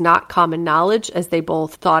Jerry was not common knowledge as they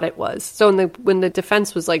both thought it was. So when the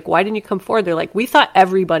defense was like, why didn't you come forward? They're like, we thought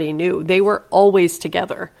everybody knew. They were always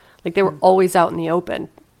together. Like they were always out in the open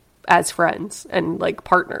as friends and like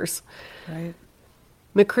partners. Right.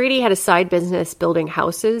 McCready had a side business building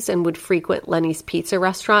houses and would frequent Lenny's Pizza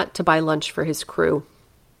restaurant to buy lunch for his crew.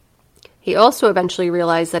 He also eventually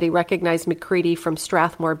realized that he recognized McCready from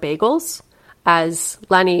Strathmore Bagels, as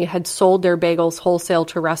Lenny had sold their bagels wholesale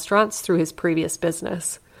to restaurants through his previous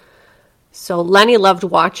business. So Lenny loved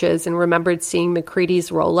watches and remembered seeing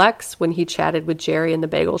McCready's Rolex when he chatted with Jerry in the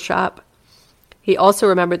bagel shop. He also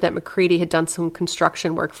remembered that McCready had done some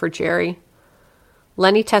construction work for Jerry.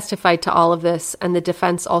 Lenny testified to all of this, and the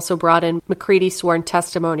defense also brought in McCready's sworn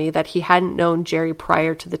testimony that he hadn't known Jerry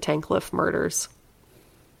prior to the Tankliff murders.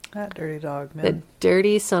 That dirty dog, man. The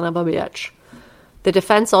dirty son of a bitch. The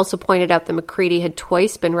defense also pointed out that McCready had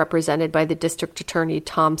twice been represented by the district attorney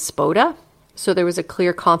Tom Spoda, so there was a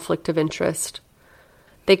clear conflict of interest.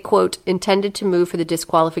 They, quote, intended to move for the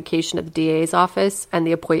disqualification of the DA's office and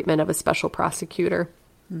the appointment of a special prosecutor.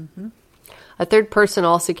 Mm-hmm. A third person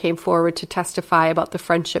also came forward to testify about the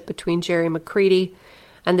friendship between Jerry and McCready,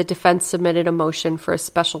 and the defense submitted a motion for a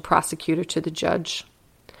special prosecutor to the judge.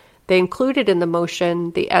 They included in the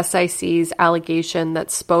motion the SIC's allegation that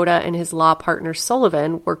Spoda and his law partner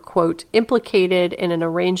Sullivan were, quote, implicated in an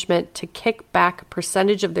arrangement to kick back a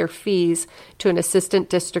percentage of their fees to an assistant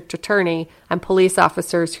district attorney and police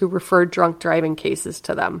officers who referred drunk driving cases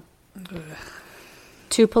to them. Ugh.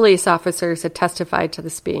 2 police officers had testified to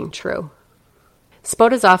this being true.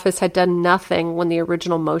 Spoda's office had done nothing when the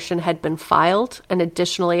original motion had been filed, and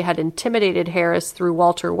additionally had intimidated Harris through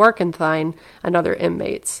Walter Warkenthine and other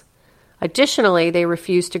inmates. Additionally, they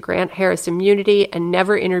refused to grant Harris immunity and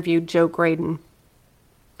never interviewed Joe Graydon.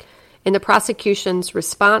 In the prosecution's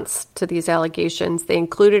response to these allegations, they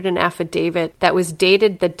included an affidavit that was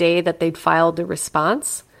dated the day that they'd filed the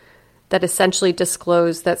response that essentially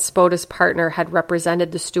disclosed that Spoda's partner had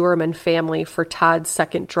represented the Stuerman family for Todd's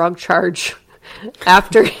second drug charge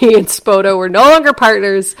after he and Spoda were no longer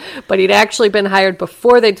partners, but he'd actually been hired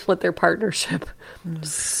before they'd split their partnership.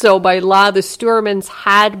 So by law, the Stuermans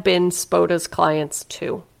had been Spoda's clients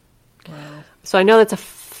too. Wow. So I know that's a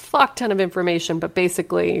fuck ton of information, but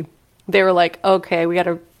basically they were like, okay, we got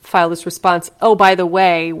to file this response. Oh, by the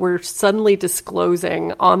way, we're suddenly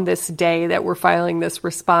disclosing on this day that we're filing this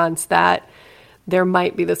response that there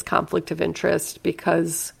might be this conflict of interest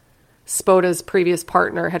because Spoda's previous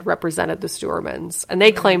partner had represented the Stuermans. And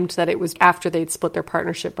they claimed that it was after they'd split their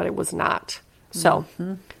partnership, but it was not. So,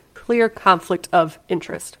 clear conflict of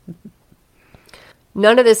interest.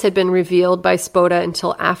 None of this had been revealed by Spoda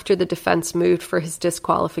until after the defense moved for his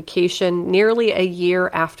disqualification, nearly a year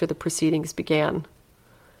after the proceedings began.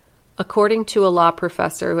 According to a law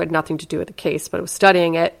professor who had nothing to do with the case but was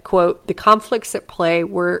studying it, quote, the conflicts at play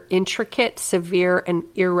were intricate, severe, and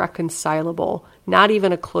irreconcilable, not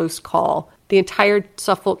even a close call. The entire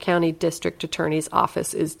Suffolk County District Attorney's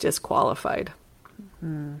Office is disqualified.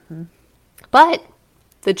 Mm-hmm. But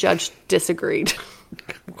the judge disagreed.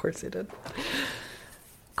 Of course he did.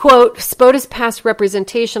 Quote, Spoda's past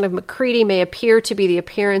representation of McCready may appear to be the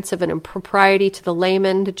appearance of an impropriety to the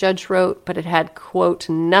layman, the judge wrote, but it had, quote,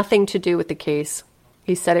 nothing to do with the case.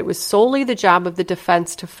 He said it was solely the job of the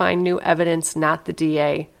defense to find new evidence, not the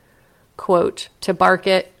DA. Quote, to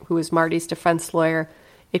Barkett, who was Marty's defense lawyer,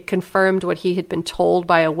 it confirmed what he had been told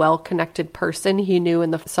by a well-connected person he knew in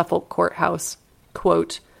the Suffolk courthouse.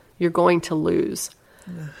 Quote, you're going to lose.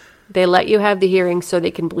 They let you have the hearing so they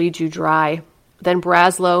can bleed you dry. Then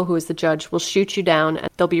Braslow, who is the judge, will shoot you down and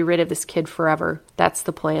they'll be rid of this kid forever. That's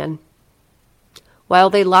the plan. While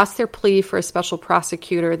they lost their plea for a special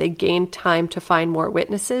prosecutor, they gained time to find more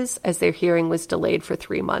witnesses as their hearing was delayed for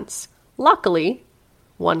 3 months. Luckily,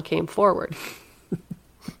 one came forward.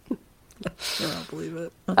 I don't believe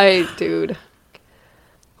it. Dude.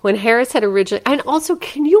 When Harris had originally... And also,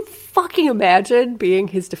 can you fucking imagine being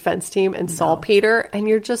his defense team and saltpeter? And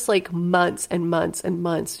you're just like months and months and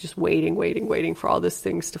months just waiting for all these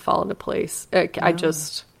things to fall into place.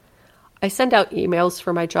 I send out emails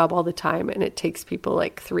for my job all the time, and it takes people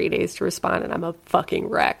like 3 days to respond, and I'm a fucking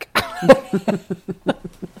wreck.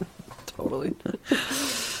 Totally.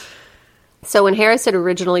 So when Harris had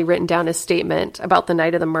originally written down his statement about the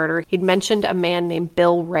night of the murder, he'd mentioned a man named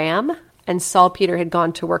Bill Ram, and saltpeter had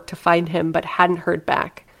gone to work to find him but hadn't heard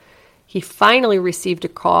back. He finally received a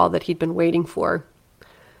call that he'd been waiting for.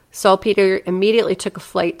 Saltpeter immediately took a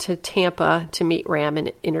flight to Tampa to meet Ram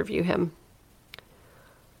and interview him.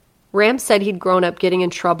 Ram said he'd grown up getting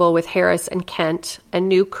in trouble with Harris and Kent and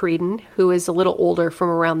knew Creedon, who is a little older from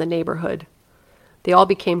around the neighborhood. They all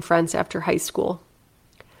became friends after high school.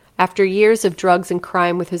 After years of drugs and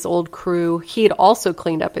crime with his old crew, he had also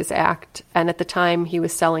cleaned up his act, and at the time he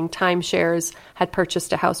was selling timeshares, had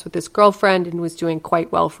purchased a house with his girlfriend, and was doing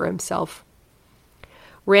quite well for himself.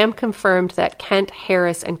 Ram confirmed that Kent,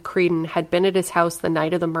 Harris, and Creedon had been at his house the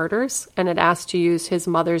night of the murders and had asked to use his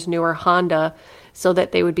mother's newer Honda so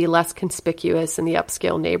that they would be less conspicuous in the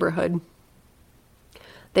upscale neighborhood.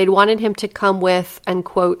 They'd wanted him to come with and,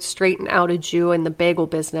 quote, straighten out a Jew in the bagel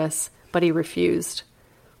business, but he refused.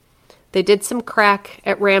 They did some crack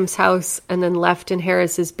at Ram's house and then left in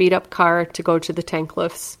Harris's beat-up car to go to the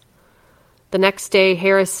Tankliffs. The next day,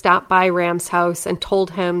 Harris stopped by Ram's house and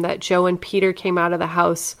told him that Joe and Peter came out of the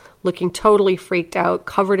house looking totally freaked out,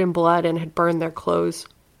 covered in blood, and had burned their clothes.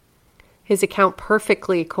 His account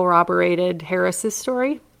perfectly corroborated Harris's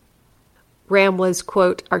story. Ram was,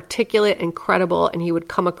 quote, articulate and credible, and he would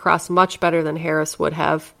come across much better than Harris would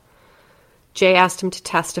have. Jay asked him to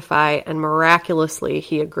testify, and miraculously,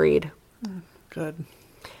 he agreed. Good.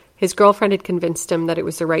 His girlfriend had convinced him that it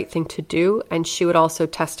was the right thing to do, and she would also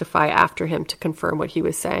testify after him to confirm what he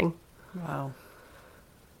was saying. Wow.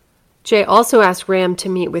 Jay also asked Ram to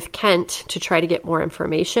meet with Kent to try to get more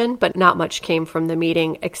information, but not much came from the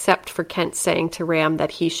meeting, except for Kent saying to Ram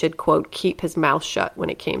that he should, quote, keep his mouth shut when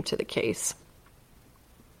it came to the case.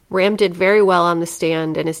 Ram did very well on the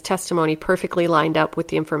stand, and his testimony perfectly lined up with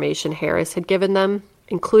the information Harris had given them,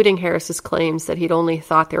 including Harris's claims that he'd only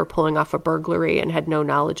thought they were pulling off a burglary and had no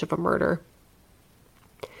knowledge of a murder.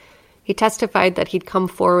 He testified that he'd come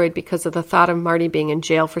forward because of the thought of Marty being in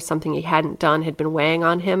jail for something he hadn't done had been weighing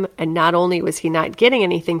on him, and not only was he not getting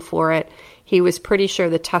anything for it, he was pretty sure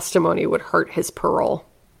the testimony would hurt his parole.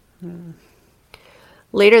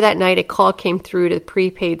 Later that night, a call came through to the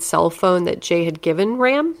prepaid cell phone that Jay had given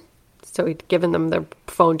Ram. So he'd given them their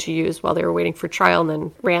phone to use while they were waiting for trial, and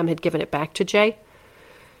then Ram had given it back to Jay.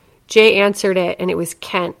 Jay answered it, and it was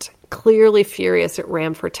Kent, clearly furious at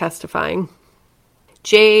Ram for testifying.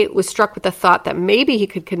 Jay was struck with the thought that maybe he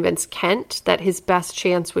could convince Kent that his best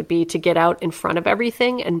chance would be to get out in front of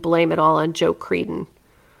everything and blame it all on Joe Creedon.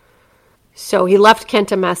 So he left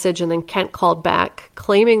Kent a message, and then Kent called back,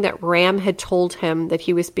 claiming that Ram had told him that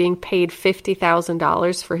he was being paid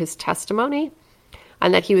 $50,000 for his testimony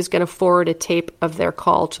and that he was going to forward a tape of their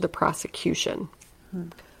call to the prosecution.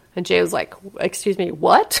 And Jay was like, excuse me,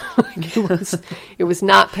 what? It was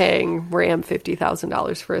not paying Ram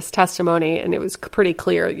 $50,000 for his testimony, and it was pretty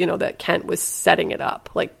clear, that Kent was setting it up,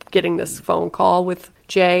 like getting this phone call with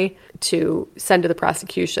Jay to send to the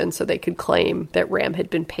prosecution so they could claim that Ram had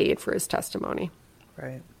been paid for his testimony.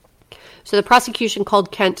 Right. So the prosecution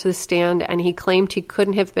called Kent to the stand, and he claimed he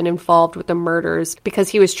couldn't have been involved with the murders because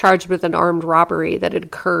he was charged with an armed robbery that had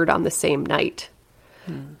occurred on the same night.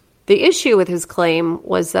 The issue with his claim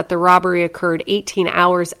was that the robbery occurred 18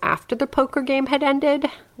 hours after the poker game had ended,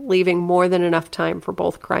 leaving more than enough time for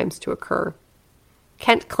both crimes to occur.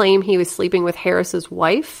 Kent claimed he was sleeping with Harris's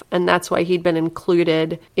wife, and that's why he'd been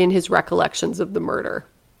included in his recollections of the murder.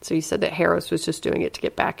 So he said that Harris was just doing it to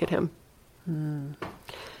get back at him.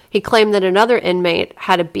 He claimed that another inmate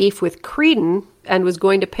had a beef with Creedon and was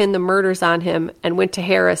going to pin the murders on him, and went to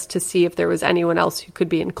Harris to see if there was anyone else who could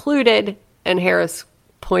be included, and Harris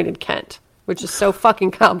pointed Kent, which is so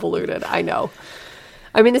fucking convoluted. I know.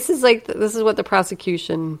 I mean, this is what the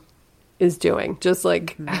prosecution is doing, just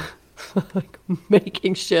like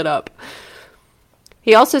making shit up.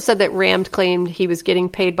 He also said that Ram claimed he was getting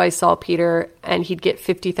paid by saltpeter and he'd get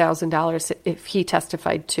 $50,000 if he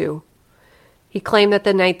testified too. He claimed that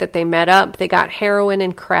the night that they met up, they got heroin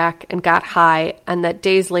and crack and got high, and that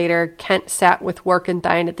days later, Kent sat with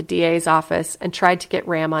Workenthine at the DA's office and tried to get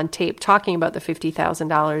Ram on tape talking about the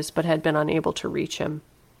 $50,000, but had been unable to reach him.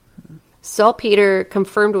 Saltpeter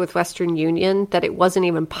confirmed with Western Union that it wasn't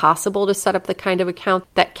even possible to set up the kind of account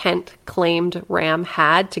that Kent claimed Ram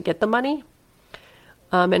had to get the money.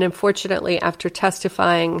 And unfortunately, after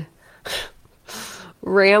testifying,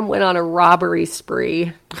 Ram went on a robbery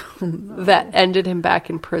spree that ended him back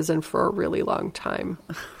in prison for a really long time.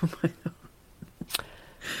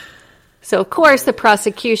 So, of course, the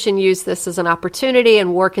prosecution used this as an opportunity,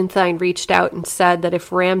 and Workenthine reached out and said that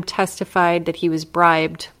if Ram testified that he was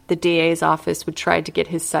bribed, the DA's office would try to get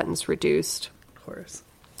his sentence reduced. Of course.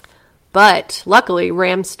 But luckily,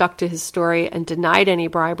 Ram stuck to his story and denied any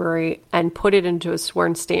bribery and put it into a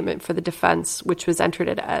sworn statement for the defense, which was entered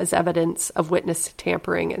as evidence of witness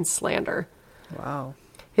tampering and slander. Wow.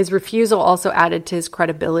 His refusal also added to his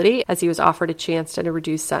credibility, as he was offered a chance at a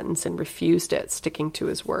reduced sentence and refused it, sticking to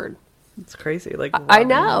his word. It's crazy. Like, I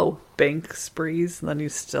know. Bank sprees, and then you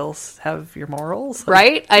still have your morals.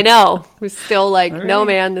 Right? I know. We're still like, All no, right.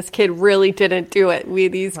 man, this kid really didn't do it.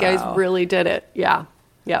 These guys really did it. Yeah.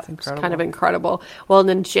 Yeah. It's kind of incredible. Well, and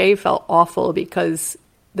then Jay felt awful because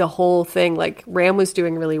the whole thing, like, Ram was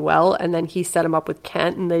doing really well, and then he set him up with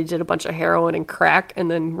Kent, and they did a bunch of heroin and crack,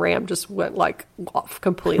 and then Ram just went, like,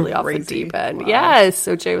 completely off the deep end. Wow. Yes.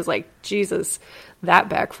 So Jay was like, Jesus, that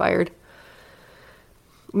backfired.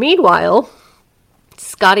 Meanwhile,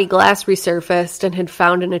 Scotty Glass resurfaced and had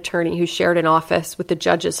found an attorney who shared an office with the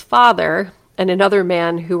judge's father and another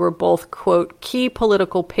man who were both, quote, key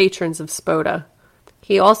political patrons of Spoda.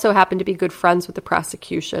 He also happened to be good friends with the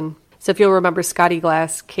prosecution. So if you'll remember, Scotty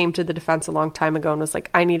Glass came to the defense a long time ago and was like,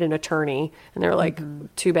 I need an attorney. And they were like,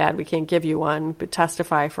 too bad, we can't give you one, but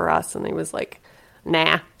testify for us. And he was like,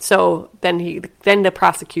 nah. So then the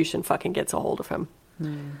prosecution fucking gets a hold of him.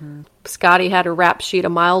 Scotty had a rap sheet a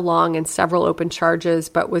mile long and several open charges,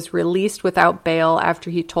 but was released without bail after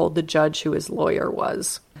he told the judge who his lawyer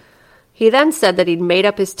was. He then said that he'd made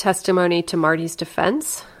up his testimony to Marty's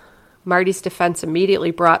defense. Marty's defense immediately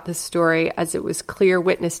brought the story as it was clear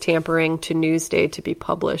witness tampering to Newsday to be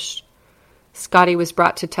published. Scotty was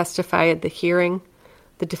brought to testify at the hearing.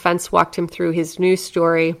 The defense walked him through his news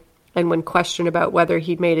story, and when questioned about whether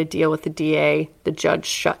he'd made a deal with the DA, the judge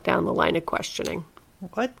shut down the line of questioning.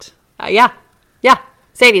 What? Yeah.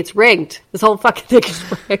 Sadie, it's rigged. This whole fucking thing is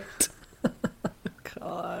rigged.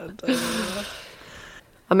 God.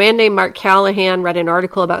 A man named Mark Callahan read an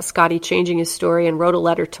article about Scotty changing his story and wrote a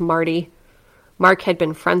letter to Marty. Mark had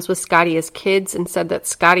been friends with Scotty as kids and said that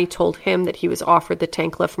Scotty told him that he was offered the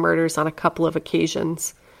Tankliff murders on a couple of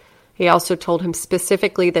occasions. He also told him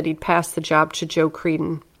specifically that he'd passed the job to Joe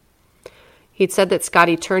Creedon. He'd said that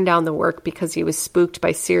Scotty turned down the work because he was spooked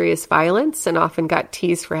by serious violence and often got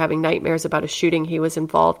teased for having nightmares about a shooting he was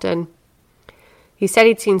involved in. He said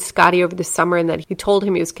he'd seen Scotty over the summer and that he told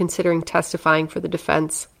him he was considering testifying for the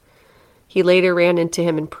defense. He later ran into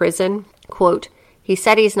him in prison. Quote, he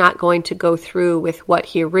said he's not going to go through with what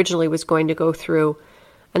he originally was going to go through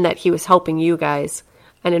and that he was helping you guys.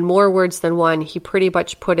 And in more words than one, he pretty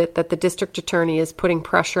much put it that the district attorney is putting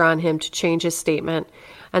pressure on him to change his statement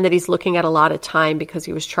and that he's looking at a lot of time because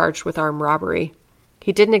he was charged with armed robbery.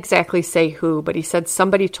 He didn't exactly say who, but he said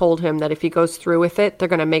somebody told him that if he goes through with it, they're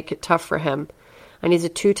going to make it tough for him. And he's a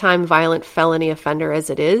 2-time violent felony offender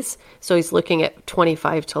as it is, so he's looking at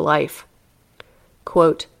 25 to life.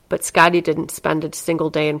 Quote, but Scotty didn't spend a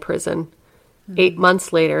single day in prison. 8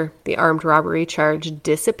 months later, the armed robbery charge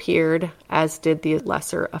disappeared, as did the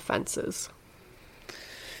lesser offenses.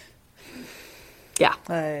 Yeah.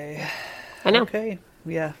 I know. Okay.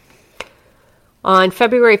 Yeah. On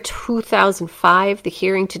February of 2005, the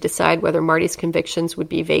hearing to decide whether Marty's convictions would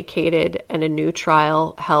be vacated and a new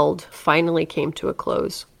trial held finally came to a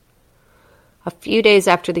close. A few days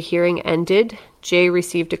after the hearing ended, Jay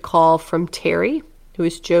received a call from Terry, who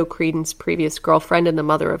is Joe Creedon's previous girlfriend and the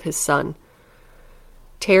mother of his son.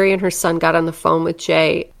 Terry and her son got on the phone with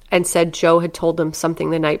Jay and said Joe had told them something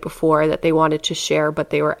the night before that they wanted to share, but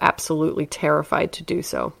they were absolutely terrified to do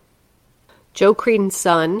so. Joe Creedon's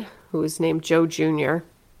son, who was named Joe Jr.,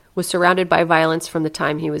 was surrounded by violence from the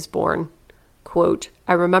time he was born. Quote,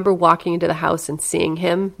 I remember walking into the house and seeing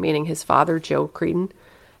him, meaning his father, Joe Creedon,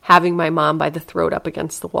 having my mom by the throat up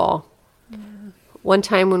against the wall. One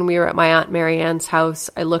time when we were at my Aunt Mary Ann's house,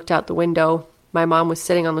 I looked out the window. My mom was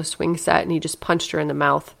sitting on the swing set and he just punched her in the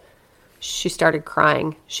mouth. She started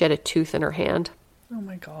crying. She had a tooth in her hand. Oh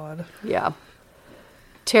my God. Yeah.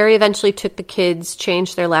 Terry eventually took the kids,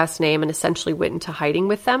 changed their last name, and essentially went into hiding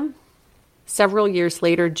with them. Several years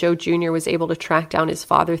later, Joe Jr. was able to track down his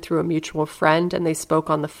father through a mutual friend, and they spoke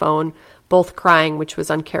on the phone, both crying, which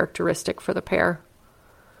was uncharacteristic for the pair.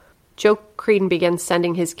 Joe Creedon began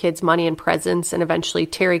sending his kids money and presents, and eventually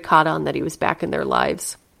Terry caught on that he was back in their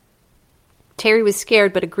lives. Terry was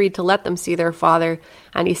scared but agreed to let them see their father,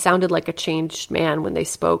 and he sounded like a changed man when they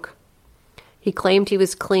spoke. He claimed he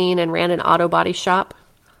was clean and ran an auto body shop.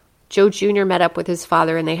 Joe Jr. met up with his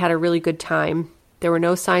father and they had a really good time. There were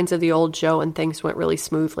no signs of the old Joe and things went really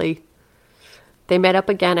smoothly. They met up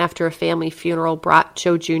again after a family funeral brought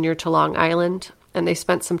Joe Jr. to Long Island, and they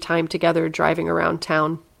spent some time together driving around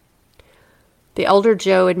town. The elder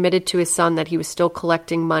Joe admitted to his son that he was still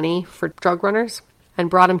collecting money for drug runners and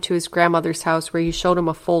brought him to his grandmother's house where he showed him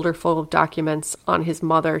a folder full of documents on his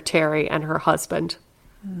mother, Terry, and her husband.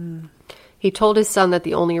 He told his son that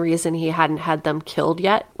the only reason he hadn't had them killed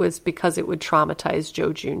yet was because it would traumatize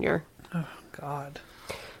Joe Jr. Oh, God.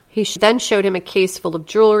 He then showed him a case full of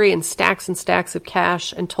jewelry and stacks of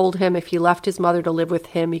cash and told him if he left his mother to live with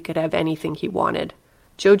him, he could have anything he wanted.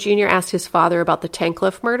 Joe Jr. asked his father about the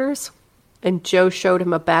Tankleff murders, and Joe showed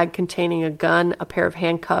him a bag containing a gun, a pair of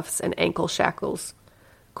handcuffs, and ankle shackles.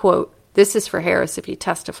 Quote, this is for Harris if he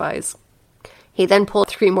testifies. He then pulled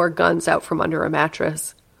 3 more guns out from under a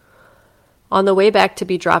mattress. On the way back to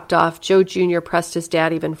be dropped off, Joe Jr. pressed his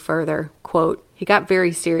dad even further. Quote, he got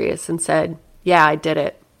very serious and said, yeah, I did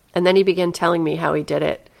it. And then he began telling me how he did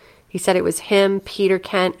it. He said it was him, Peter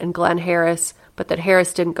Kent, and Glenn Harris, but that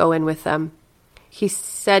Harris didn't go in with them. He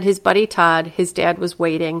said his buddy Todd, his dad, was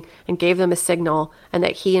waiting and gave them a signal, and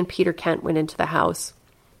that he and Peter Kent went into the house.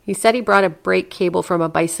 He said he brought a brake cable from a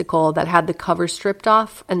bicycle that had the cover stripped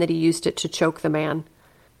off and that he used it to choke the man.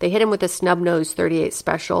 They hit him with a snub-nosed .38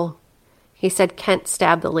 Special. He said Kent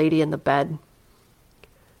stabbed the lady in the bed.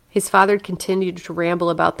 His father continued to ramble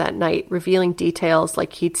about that night, revealing details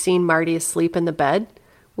like he'd seen Marty asleep in the bed,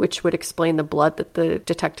 which would explain the blood that the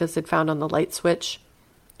detectives had found on the light switch.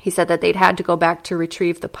 He said that they'd had to go back to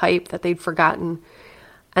retrieve the pipe that they'd forgotten,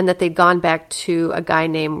 and that they'd gone back to a guy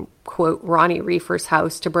named, quote, Ronnie Reefer's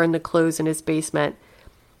house to burn the clothes in his basement.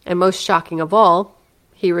 And most shocking of all,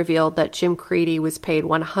 he revealed that Jim Creedy was paid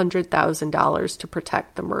 $100,000 to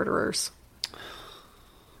protect the murderers.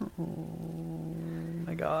 Oh,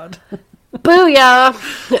 my God. Booyah!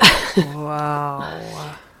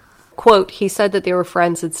 Wow. Quote, he said that they were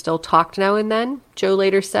friends and still talked now and then, Joe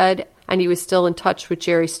later said, and he was still in touch with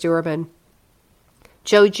Jerry Stuerman.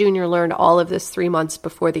 Joe Jr. learned all of this 3 months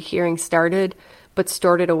before the hearing started, but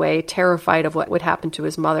stored it away, terrified of what would happen to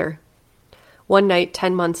his mother. One night,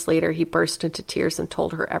 10 months later, he burst into tears and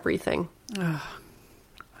told her everything.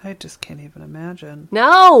 I just can't even imagine.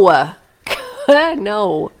 No!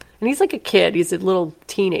 No. And he's like a kid. He's a little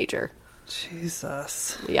teenager.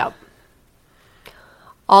 Jesus. Yep.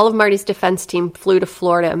 All of Marty's defense team flew to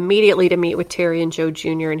Florida immediately to meet with Terry and Joe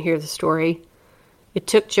Jr. and hear the story. It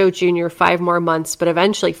took Joe Jr. 5 more months, but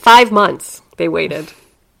eventually, 5 months they waited.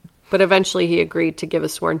 But eventually he agreed to give a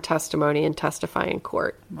sworn testimony and testify in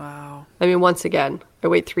court. Wow. I mean, once again, I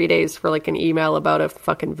wait 3 days for like an email about a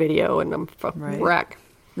fucking video and I'm fucking wreck.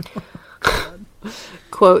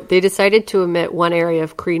 Quote, they decided to omit one area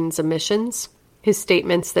of Creedon's omissions, his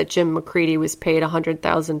statements that Jim McCready was paid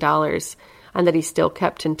 $100,000 and that he still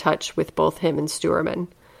kept in touch with both him and Stuerman.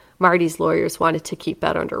 Marty's lawyers wanted to keep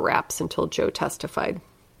that under wraps until Joe testified.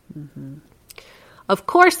 Mm-hmm. Of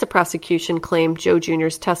course, the prosecution claimed Joe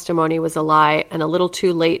Jr.'s testimony was a lie and a little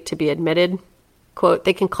too late to be admitted. Quote,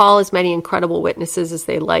 they can call as many incredible witnesses as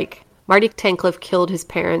they like. Marty Tankleff killed his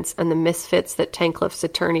parents, and the misfits that Tankleff's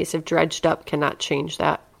attorneys have dredged up cannot change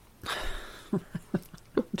that.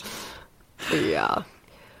 Yeah.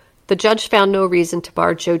 The judge found no reason to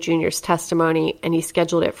bar Joe Jr.'s testimony, and he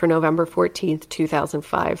scheduled it for November 14th,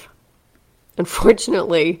 2005.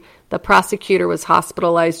 Unfortunately, the prosecutor was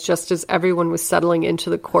hospitalized just as everyone was settling into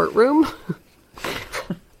the courtroom.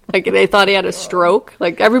 Like, they thought he had a stroke.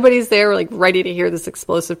 Like, everybody's there, like, ready to hear this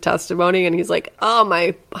explosive testimony, and he's like, oh,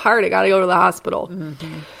 my heart, I gotta go to the hospital.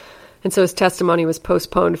 Mm-hmm. And so his testimony was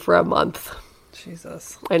postponed for a month.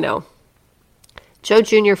 Jesus. I know. Joe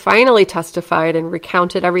Jr. finally testified and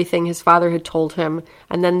recounted everything his father had told him,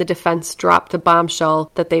 and then the defense dropped the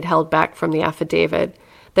bombshell that they'd held back from the affidavit,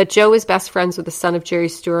 that Joe was best friends with the son of Jerry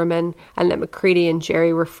Stuerman, and that McCready and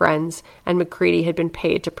Jerry were friends, and McCready had been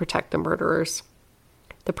paid to protect the murderers.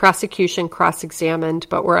 The prosecution cross-examined,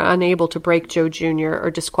 but were unable to break Joe Jr.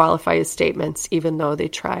 or disqualify his statements, even though they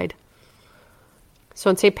tried.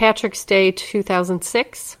 So on St. Patrick's Day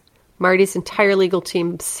 2006, Marty's entire legal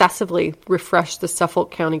team obsessively refreshed the Suffolk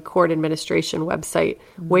County Court Administration website,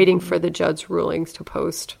 waiting for the judge's rulings to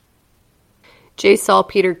post. J.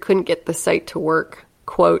 Salpeter couldn't get the site to work.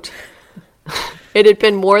 Quote, it had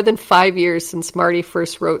been more than 5 years since Marty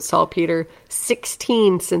first wrote Salpeter,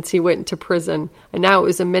 16 since he went into prison, and now it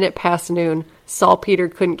was a minute past noon. Salpeter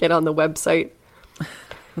couldn't get on the website.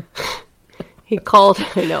 He called,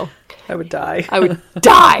 I know. I would die. I would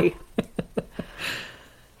die.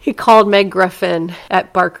 He called Meg Griffin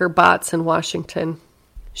at Barker Botts in Washington.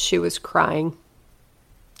 She was crying.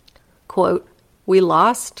 Quote, we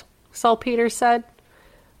lost, Salpeter said.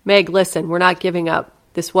 Meg, listen, we're not giving up.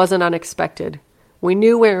 This wasn't unexpected. We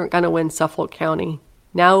knew we weren't going to win Suffolk County.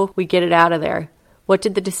 Now we get it out of there. What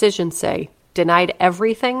did the decision say? Denied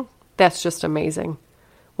everything? That's just amazing.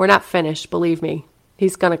 We're not finished, believe me.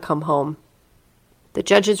 He's going to come home. The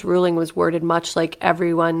judge's ruling was worded much like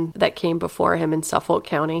everyone that came before him in Suffolk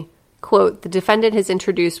County. Quote, the defendant has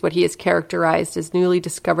introduced what he has characterized as newly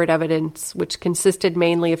discovered evidence, which consisted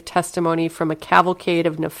mainly of testimony from a cavalcade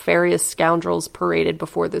of nefarious scoundrels paraded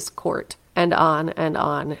before this court, and on and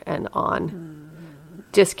on and on.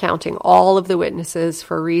 Discounting all of the witnesses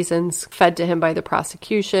for reasons fed to him by the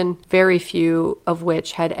prosecution, very few of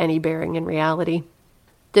which had any bearing in reality.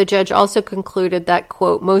 The judge also concluded that,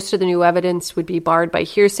 quote, most of the new evidence would be barred by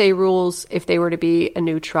hearsay rules if they were to be a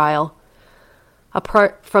new trial.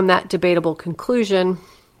 Apart from that debatable conclusion,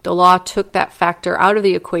 the law took that factor out of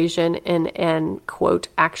the equation in an, quote,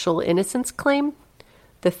 actual innocence claim,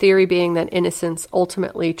 the theory being that innocence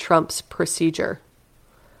ultimately trumps procedure.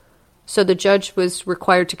 So the judge was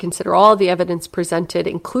required to consider all the evidence presented,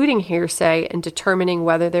 including hearsay, in determining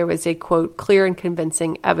whether there was a, quote, clear and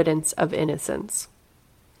convincing evidence of innocence.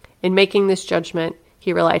 In making this judgment,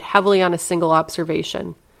 he relied heavily on a single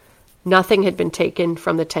observation. Nothing had been taken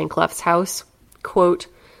from the Tankleff's house. Quote,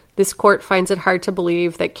 this court finds it hard to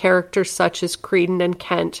believe that characters such as Creedon and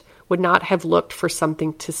Kent would not have looked for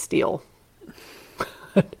something to steal.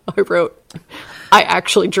 I wrote, I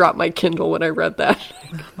actually dropped my Kindle when I read that.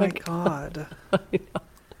 Oh my God.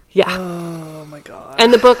 Yeah. Oh my God.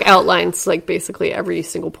 And the book outlines like basically every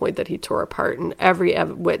single point that he tore apart and every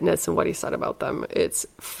witness and what he said about them. It's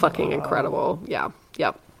fucking incredible. Yeah.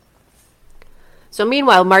 Yep. So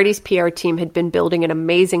meanwhile, Marty's PR team had been building an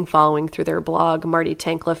amazing following through their blog,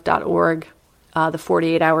 martytankleff.org, the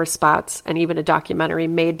 48-hour spots, and even a documentary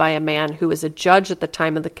made by a man who was a judge at the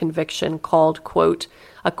time of the conviction called, quote,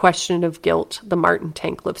 A Question of Guilt, the Martin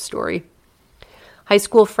Tankleff Story. High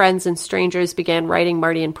school friends and strangers began writing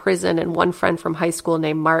Marty in prison, and one friend from high school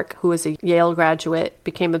named Mark, who was a Yale graduate,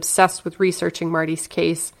 became obsessed with researching Marty's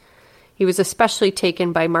case. He was especially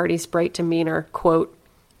taken by Marty's bright demeanor, quote,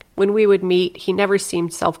 when we would meet, he never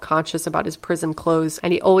seemed self-conscious about his prison clothes,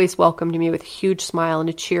 and he always welcomed me with a huge smile and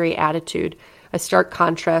a cheery attitude, a stark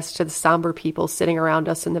contrast to the somber people sitting around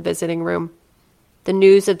us in the visiting room. The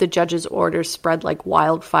news of the judge's orders spread like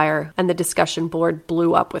wildfire, and the discussion board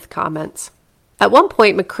blew up with comments. At one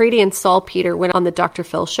point, McCready and Salpeter went on the Dr.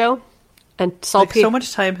 Phil show, and Salpeter... so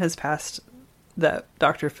much time has passed that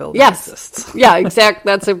Dr. Phil yes. exists. Yeah, exactly.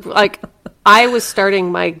 That's I was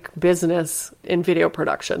starting my business in video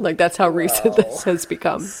production. Like, that's how recent this has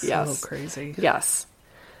become. Yes. So crazy. Yes.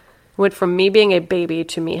 Went from me being a baby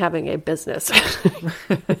to me having a business.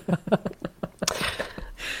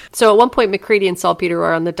 So at one point, McCready and Salpeter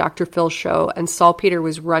were on the Dr. Phil show, and Salpeter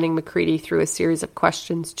was running McCready through a series of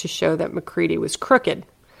questions to show that McCready was crooked.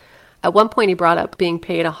 At one point, he brought up being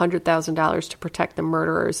paid $100,000 to protect the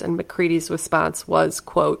murderers, and McCready's response was,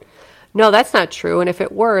 quote, "No, that's not true, and if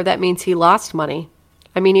it were, that means he lost money.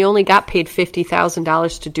 I mean, he only got paid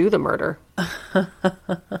 $50,000 to do the murder."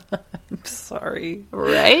 I'm sorry.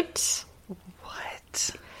 Right?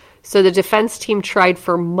 What? So the defense team tried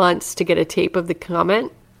for months to get a tape of the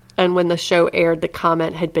comment, and when the show aired, the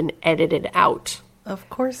comment had been edited out. Of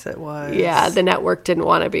course it was. Yeah, the network didn't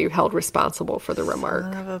want to be held responsible for the remark.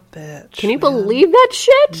 Son of a bitch. Can you believe that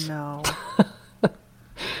shit? No.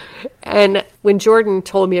 And when Jordan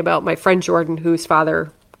told me about my friend Jordan, whose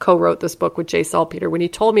father co-wrote this book with Jay Salpeter, when he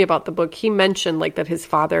told me about the book, he mentioned like that his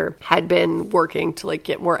father had been working to like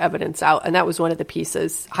get more evidence out, and that was one of the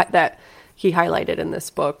pieces that he highlighted in this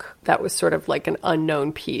book. That was sort of like an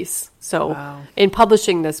unknown piece. So in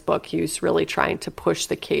publishing this book, he was really trying to push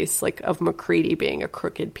the case like of McCready being a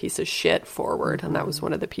crooked piece of shit forward, and that was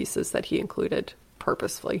one of the pieces that he included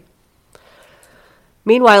purposefully.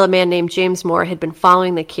 Meanwhile, a man named James Moore had been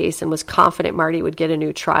following the case and was confident Marty would get a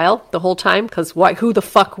new trial the whole time, because who the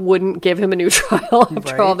fuck wouldn't give him a new trial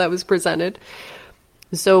after all that was presented?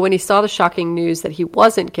 So when he saw the shocking news that he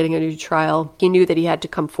wasn't getting a new trial, he knew that he had to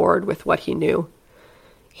come forward with what he knew.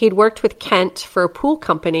 He'd worked with Kent for a pool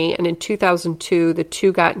company, and in 2002, the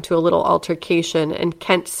two got into a little altercation, and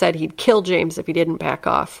Kent said he'd kill James if he didn't back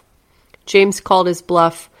off. James called his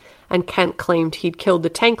bluff, and Kent claimed he'd killed the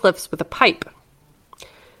Tankliffs with a pipe.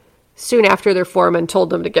 Soon after, their foreman told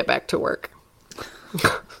them to get back to work.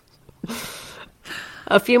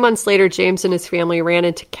 A few months later, James and his family ran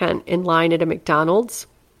into Kent in line at a McDonald's.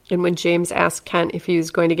 And when James asked Kent if he was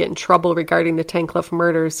going to get in trouble regarding the Tankliff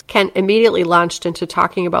murders, Kent immediately launched into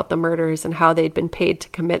talking about the murders and how they'd been paid to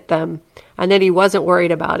commit them, and that he wasn't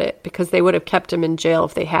worried about it because they would have kept him in jail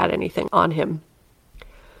if they had anything on him.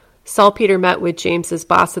 Salpeter met with James's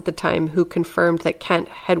boss at the time, who confirmed that Kent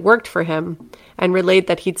had worked for him and relayed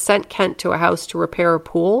that he'd sent Kent to a house to repair a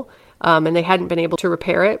pool, and they hadn't been able to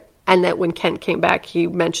repair it, and that when Kent came back, he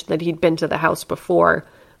mentioned that he'd been to the house before,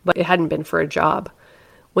 but it hadn't been for a job.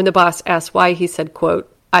 When the boss asked why, he said, quote,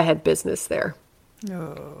 "I had business there."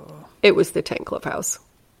 Oh. It was the Tankliff house.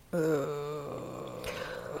 Oh.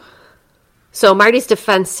 So Marty's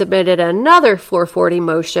defense submitted another 440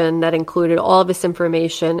 motion that included all of this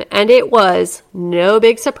information, and it was, no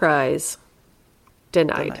big surprise,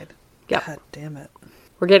 denied. Yep. God damn it.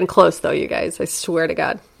 We're getting close, though, you guys. I swear to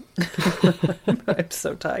God. I'm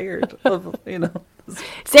so tired of,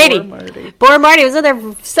 Sadie. Poor Marty was in there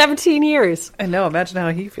for 17 years. I know. Imagine how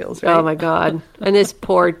he feels, right? Oh, my God. And this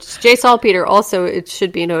poor Jay Salpeter, also, it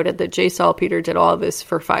should be noted that Jay Salpeter did all of this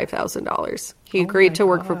for $5,000. He agreed to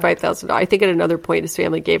work for $5,000. I think at another point his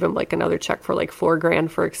family gave him like another check for like $4,000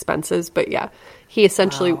 for expenses. But yeah, he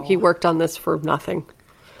essentially he worked on this for nothing,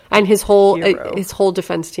 and his whole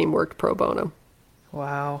defense team worked pro bono.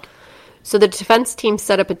 Wow. So the defense team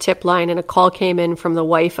set up a tip line, and a call came in from the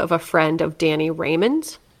wife of a friend of Danny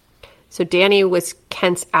Raymond. So Danny was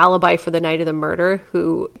Kent's alibi for the night of the murder,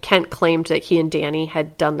 who Kent claimed that he and Danny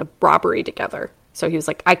had done the robbery together. So he was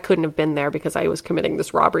like, I couldn't have been there because I was committing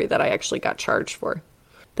this robbery that I actually got charged for.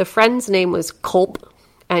 The friend's name was Culp,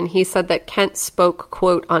 and he said that Kent spoke,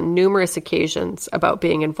 quote, on numerous occasions about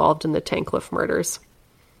being involved in the Tankliff murders.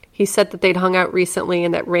 He said that they'd hung out recently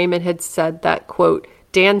and that Raymond had said that, quote,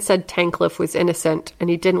 Dan said Tankliff was innocent and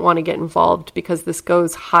he didn't want to get involved because this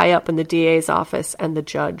goes high up in the DA's office and the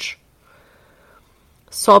judge.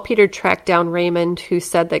 Salpeter tracked down Raymond, who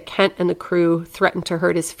said that Kent and the crew threatened to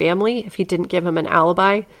hurt his family if he didn't give him an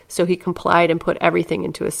alibi, so he complied and put everything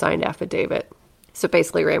into a signed affidavit. So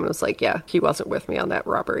basically Raymond was like, yeah, he wasn't with me on that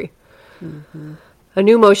robbery. Mm-hmm. A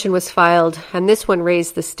new motion was filed, and this one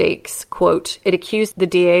raised the stakes. Quote, it accused the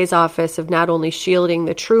DA's office of not only shielding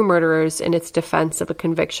the true murderers in its defense of a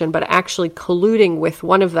conviction, but actually colluding with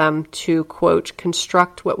one of them to, quote,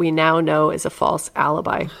 construct what we now know is a false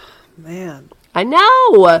alibi. Man. I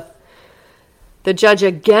know! The judge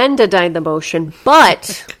again denied the motion,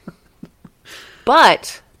 but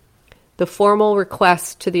the formal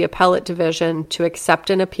request to the appellate division to accept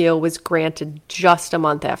an appeal was granted just a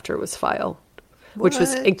month after it was filed. which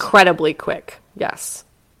was incredibly quick. Yes.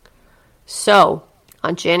 So,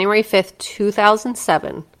 on January 5th,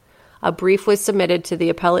 2007, a brief was submitted to the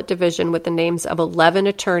appellate division with the names of 11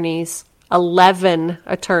 attorneys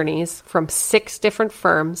from 6 different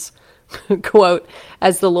firms. Quote,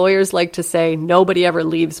 as the lawyers like to say, nobody ever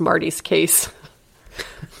leaves Marty's case.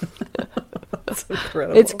 That's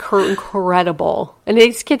incredible. It's incredible. And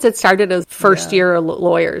these kids had started as first-year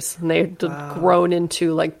lawyers, and they had grown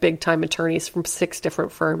into like big-time attorneys from 6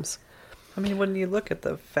 different firms. I mean, when you look at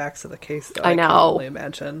the facts of the case, though, I know. can only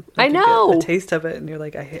imagine. I You know. get a taste of it, and you're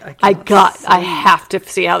like, I have to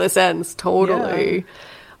see how this ends. Totally. Yeah.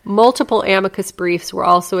 Multiple amicus briefs were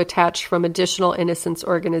also attached from additional innocence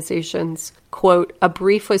organizations. Quote, a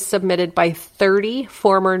brief was submitted by 30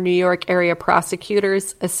 former New York area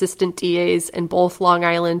prosecutors, assistant DAs in both Long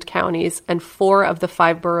Island counties and 4 of the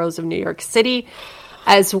 5 boroughs of New York City,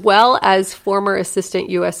 as well as former assistant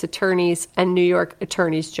U.S. attorneys and New York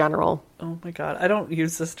attorneys general. Oh my God. I don't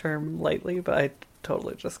use this term lightly, but I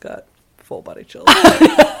totally just got full body chills.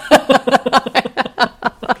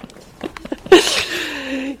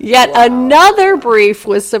 Yet another brief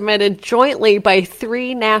was submitted jointly by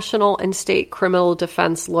 3 national and state criminal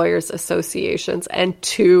defense lawyers associations and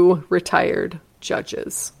 2 retired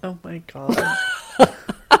judges. Oh my God.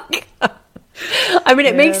 I mean,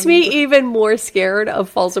 it makes me even more scared of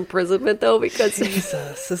false imprisonment, though, because...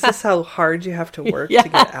 Jesus, is this how hard you have to work Yes. to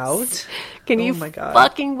get out? Can you my God.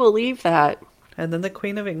 fucking believe that? And then the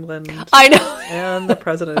Queen of England. I know. And the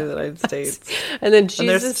President of the United States. And then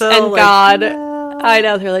they're Jesus still and like, God. yeah. I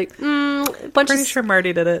know. They're like, Pretty sure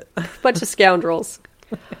Marty did it. bunch of scoundrels.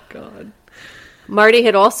 God. Marty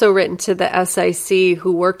had also written to the SIC,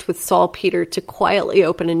 who worked with Saul Peter to quietly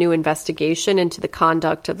open a new investigation into the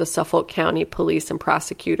conduct of the Suffolk County police and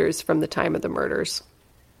prosecutors from the time of the murders.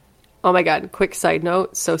 Oh my God, quick side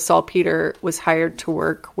note. So Saul Peter was hired to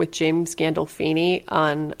work with James Gandolfini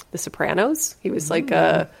on The Sopranos. He was like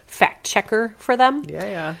a fact checker for them.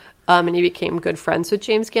 Yeah. And he became good friends with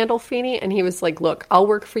James Gandolfini. And he was like, look, I'll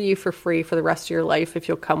work for you for free for the rest of your life if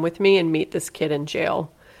you'll come with me and meet this kid in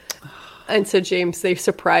jail. And so James, they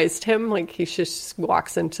surprised him. Like, he just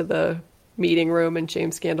walks into the meeting room and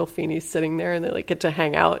James Gandolfini's sitting there and they like get to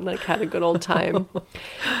hang out and like had a good old time.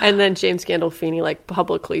 And then James Gandolfini like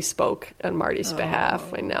publicly spoke on Marty's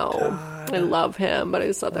behalf. I know. God. I love him, but I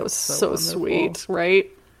just thought that was so sweet, right?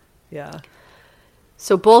 Yeah.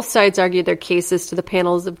 So both sides argued their cases to the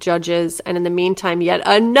panels of judges, and in the meantime, yet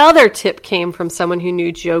another tip came from someone who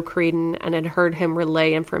knew Joe Creedon and had heard him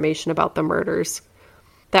relay information about the murders.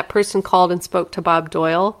 That person called and spoke to Bob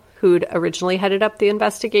Doyle, who'd originally headed up the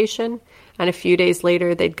investigation, and a few days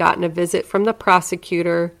later, they'd gotten a visit from the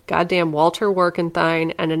prosecutor, goddamn Walter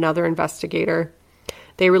Werkenthine, and another investigator.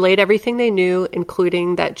 They relayed everything they knew,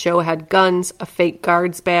 including that Joe had guns, a fake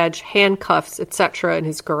guard's badge, handcuffs, etc. in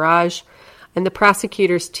his garage, and the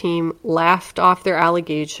prosecutor's team laughed off their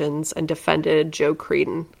allegations and defended Joe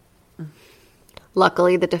Creedon.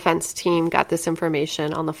 Luckily, the defense team got this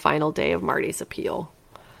information on the final day of Marty's appeal.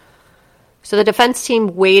 So the defense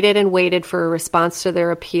team waited and waited for a response to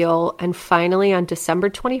their appeal, and finally on December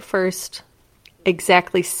 21st,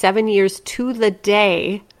 exactly 7 years to the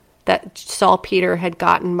day that Saul Peter had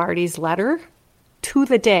gotten Marty's letter, to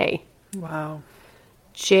the day. Wow.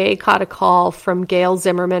 Jay caught a call from Gail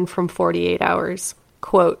Zimmerman from 48 Hours.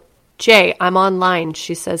 Quote, Jay, I'm online,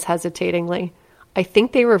 she says hesitatingly. I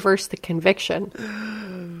think they reversed the conviction.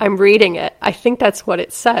 I'm reading it. I think that's what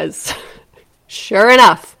it says. Sure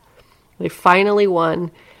enough, they finally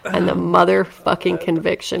won, and the motherfucking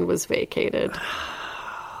conviction was vacated.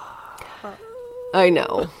 I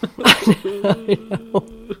know.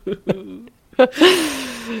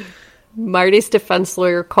 Marty's defense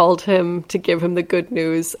lawyer called him to give him the good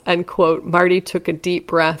news, and, quote, Marty took a deep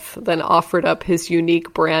breath, then offered up his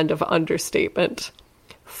unique brand of understatement.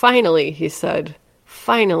 Finally, he said,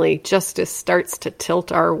 finally, justice starts to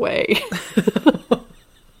tilt our way.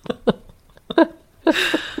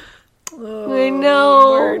 I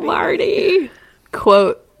know, Marty.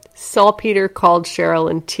 Quote, Saul Peter called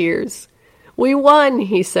Cheryl in tears. We won,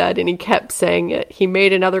 he said, and he kept saying it. He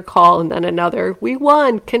made another call and then another. We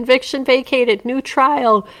won. Conviction vacated. New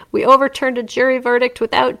trial. We overturned a jury verdict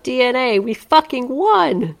without DNA. We fucking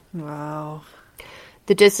won. Wow.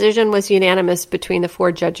 The decision was unanimous between the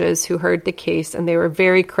 4 judges who heard the case, and they were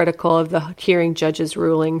very critical of the hearing judge's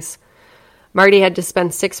rulings. Marty had to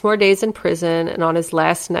spend 6 more days in prison, and on his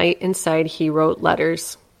last night inside, he wrote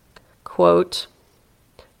letters. Quote,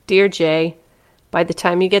 Dear Jay, by the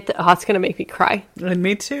time you get the... Oh, it's going to make me cry. And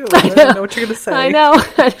me too. I don't know what you're going to say. I know.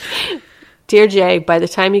 Dear Jay, by the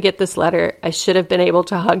time you get this letter, I should have been able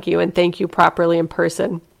to hug you and thank you properly in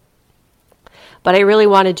person. But I really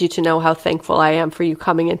wanted you to know how thankful I am for you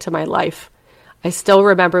coming into my life. I still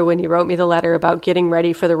remember when you wrote me the letter about getting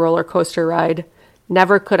ready for the roller coaster ride.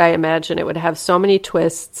 Never could I imagine it would have so many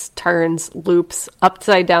twists, turns, loops,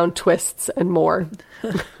 upside down twists, and more.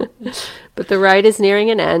 But the ride is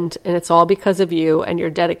nearing an end, and it's all because of you and your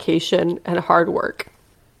dedication and hard work.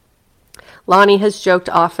 Lonnie has joked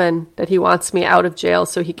often that he wants me out of jail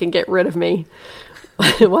so he can get rid of me.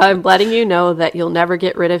 Well, I'm letting you know that you'll never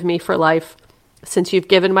get rid of me for life, since you've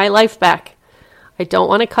given my life back. I don't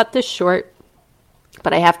want to cut this short,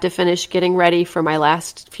 but I have to finish getting ready for my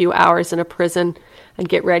last few hours in a prison and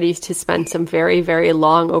get ready to spend some very, very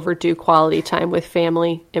long overdue quality time with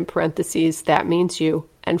family, in parentheses, that means you,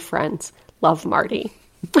 and friends. Love, Marty.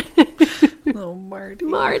 Oh, Marty.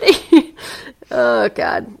 Marty. Oh,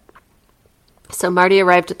 God. So Marty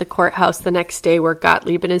arrived at the courthouse the next day where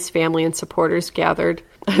Gottlieb and his family and supporters gathered.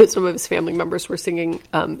 Some of his family members were singing,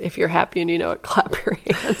 if you're happy and you know it, clap your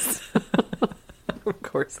hands. Of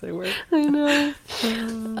course they were. I know.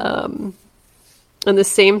 And the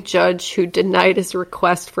same judge who denied his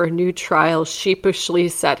request for a new trial sheepishly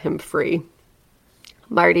set him free.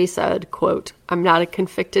 Marty said, quote, I'm not a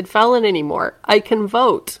convicted felon anymore. I can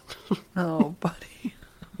vote. Oh, buddy.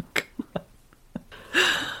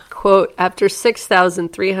 Quote, after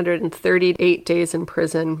 6,338 days in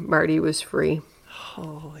prison, Marty was free.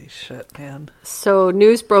 Holy shit, man. So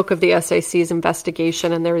news broke of the SIC's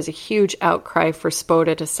investigation, and there was a huge outcry for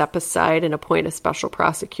Spoda to step aside and appoint a special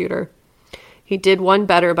prosecutor. He did one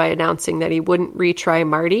better by announcing that he wouldn't retry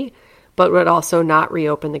Marty, but would also not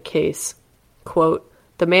reopen the case. Quote,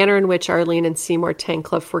 the manner in which Arlene and Seymour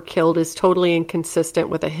Tancliffe were killed is totally inconsistent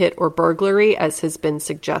with a hit or burglary, as has been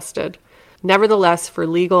suggested. Nevertheless, for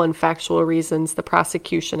legal and factual reasons, the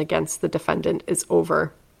prosecution against the defendant is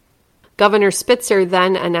over. Governor Spitzer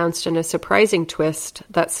then announced in a surprising twist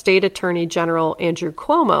that State Attorney General Andrew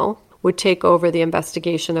Cuomo would take over the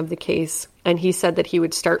investigation of the case, and he said that he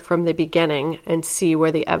would start from the beginning and see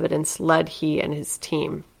where the evidence led he and his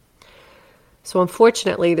team. So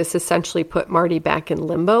unfortunately, this essentially put Marty back in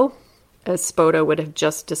limbo, as Spoda would have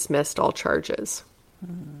just dismissed all charges.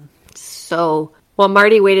 So while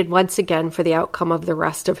Marty waited once again for the outcome of the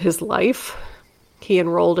rest of his life, he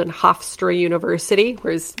enrolled in Hofstra University,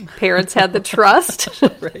 where his parents had the trust.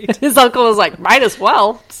 Right. His uncle was like, might as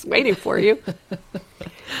well, just waiting for you.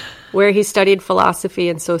 Where he studied philosophy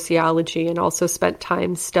and sociology and also spent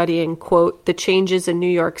time studying, quote, the changes in New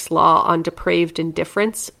York's law on depraved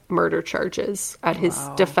indifference murder charges at his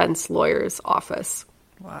defense lawyer's office.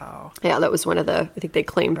 Wow. Yeah, that was one of the, I think they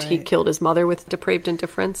claimed he killed his mother with depraved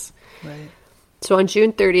indifference. Right. So on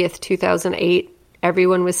June 30th, 2008,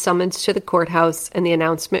 everyone was summoned to the courthouse, and the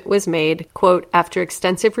announcement was made, quote, after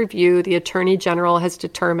extensive review, the Attorney General has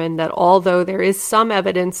determined that although there is some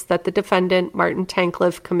evidence that the defendant, Martin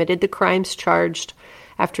Tancliffe, committed the crimes charged,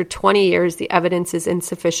 after 20 years, the evidence is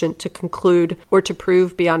insufficient to conclude or to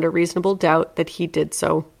prove beyond a reasonable doubt that he did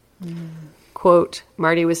so. Quote,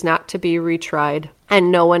 Marty was not to be retried,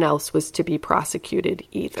 and no one else was to be prosecuted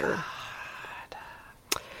either.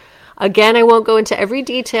 Again, I won't go into every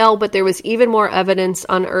detail, but there was even more evidence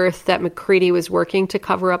unearthed that McCready was working to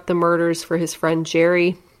cover up the murders for his friend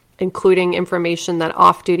Jerry, including information that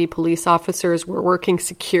off-duty police officers were working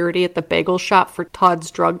security at the bagel shop for Todd's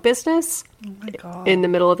drug business. Oh my God. In the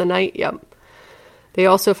middle of the night. Yep. They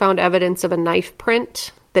also found evidence of a knife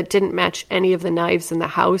print that didn't match any of the knives in the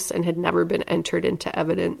house and had never been entered into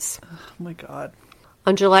evidence. Oh my God.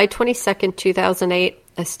 On July 22nd, 2008,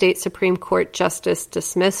 a state Supreme Court justice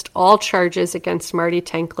dismissed all charges against Marty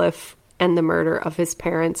Tancliffe and the murder of his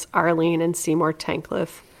parents, Arlene and Seymour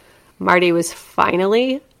Tancliffe. Marty was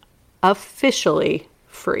finally, officially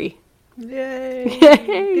free. Yay!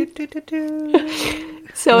 Yay. Do, do, do, do.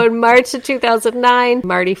 So in March of 2009,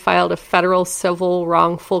 Marty filed a federal civil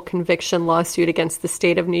wrongful conviction lawsuit against the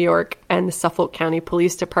state of New York and the Suffolk County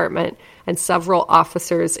Police Department and several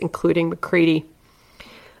officers, including McCready.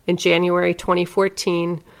 In January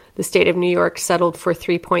 2014, the state of New York settled for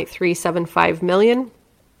 $3.375 million,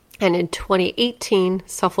 and in 2018,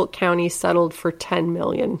 Suffolk County settled for $10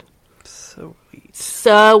 million.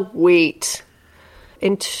 Sweet.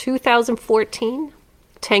 In 2014,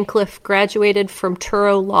 Tancliffe graduated from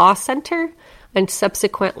Truro Law Center and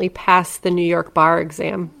subsequently passed the New York bar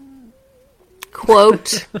exam.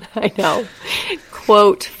 Quote, I know,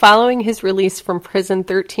 quote, following his release from prison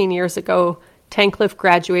 13 years ago, Tancliffe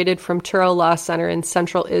graduated from Truro Law Center in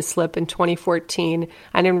Central Islip in 2014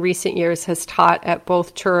 and in recent years has taught at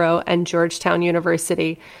both Truro and Georgetown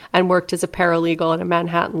University and worked as a paralegal at a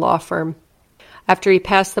Manhattan law firm. After he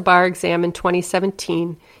passed the bar exam in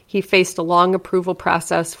 2017, he faced a long approval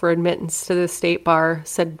process for admittance to the state bar,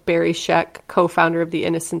 said Barry Scheck, co-founder of the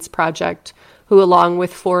Innocence Project, who, along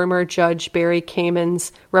with former Judge Barry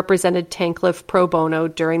Kamens, represented Tankleff pro bono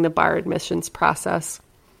during the bar admissions process.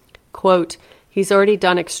 Quote, "He's already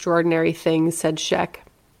done extraordinary things," said Scheck,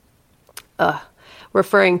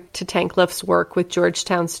 referring to Tankleff's work with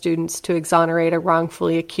Georgetown students to exonerate a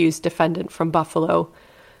wrongfully accused defendant from Buffalo.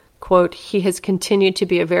 Quote, "He has continued to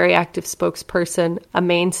be a very active spokesperson, a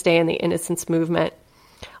mainstay in the innocence movement.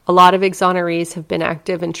 A lot of exonerees have been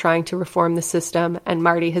active in trying to reform the system, and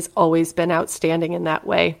Marty has always been outstanding in that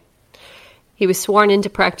way." He was sworn in to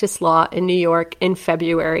practice law in New York in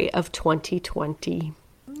February of 2020.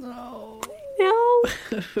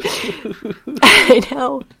 I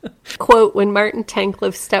know. Quote, "When Martin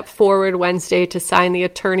Tankleff stepped forward Wednesday to sign the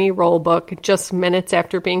attorney roll book just minutes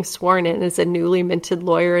after being sworn in as a newly minted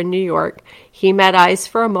lawyer in New York, he met eyes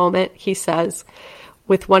for a moment," he says,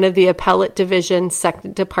 "with one of the appellate division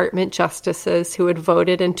second department justices who had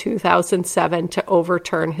voted in 2007 to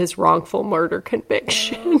overturn his wrongful murder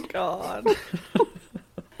conviction." Oh, God.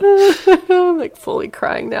 I'm like fully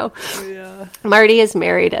crying now. Yeah. Marty is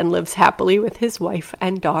married and lives happily with his wife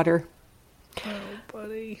and daughter. Oh,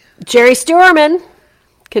 buddy. Jerry Stuerman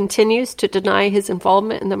continues to deny his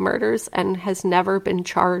involvement in the murders and has never been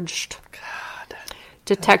charged. God.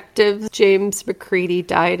 Detective James McCready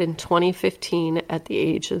died in 2015 at the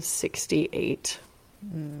age of 68.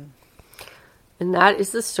 And that is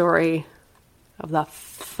the story of the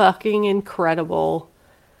fucking incredible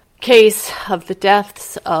case of the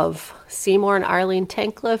deaths of Seymour and Arlene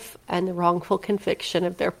Tankleff and the wrongful conviction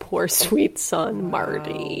of their poor sweet son,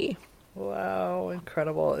 Marty. Wow,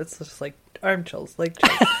 incredible. It's just like arm chills, leg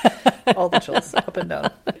chills, all the chills, up and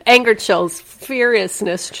down. Anger chills,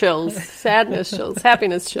 furiousness chills, sadness chills,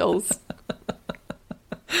 happiness chills.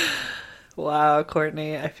 Wow,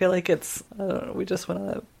 Courtney. I feel like it's, I don't know, we just went on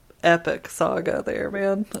an epic saga there,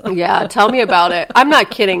 man. Yeah, tell me about it. I'm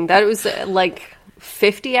not kidding. That was like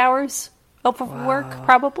 50 hours of work,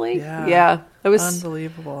 probably. Yeah. It was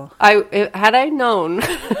unbelievable. Had I known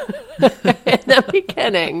in the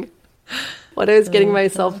beginning what I was getting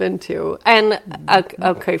myself into. And,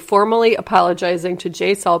 okay, formally apologizing to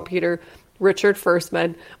Jay Salpeter, Richard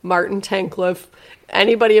Firstman, Martin Tankleff,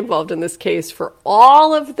 anybody involved in this case for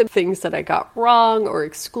all of the things that I got wrong or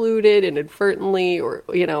excluded inadvertently or,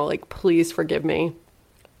 you know, like, please forgive me.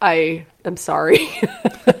 I am sorry.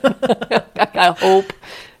 I hope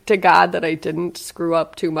to God that I didn't screw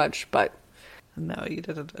up too much, but no, you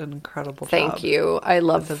did an incredible job. Thank you. I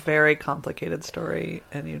love It's a very complicated story,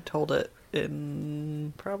 and you told it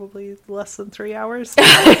in probably less than 3 hours.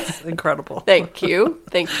 It's incredible. Thank you.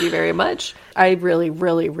 Thank you very much. I really,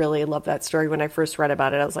 really, really love that story. When I first read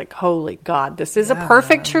about it, I was like, holy God, this is a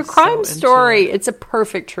perfect true crime story. It's a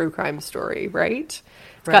perfect true crime story, right?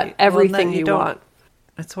 It's got everything you want.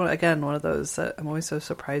 It's one of those that I'm always so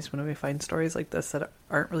surprised when we find stories like this that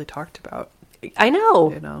aren't really talked about. I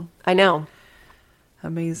know. You know? I know.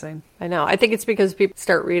 Amazing. I know. I think it's because people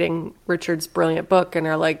start reading Richard's brilliant book and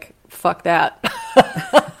are like, fuck that.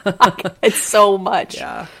 It's so much.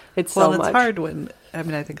 Yeah. It's so much. Well, it's hard when, I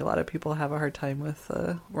mean, I think a lot of people have a hard time with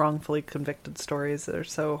wrongfully convicted stories that are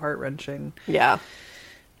so heart-wrenching. Yeah.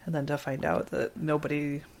 And then to find out that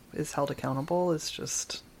nobody is held accountable is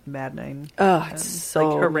just maddening. Oh, it's so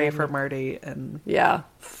like, hooray maddening. for Marty and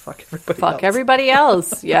fuck everybody else. Fuck everybody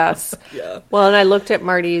else. Yes. Yeah. Well, and I looked at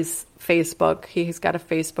Marty's Facebook. He's got a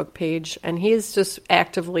Facebook page, and he's just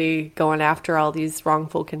actively going after all these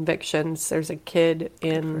wrongful convictions. There's a kid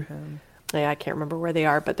I can't remember where they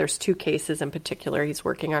are, but there's 2 cases in particular he's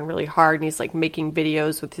working on really hard, and he's like making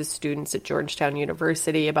videos with his students at Georgetown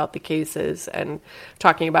University about the cases and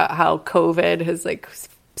talking about how COVID has like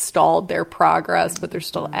stalled their progress, but they're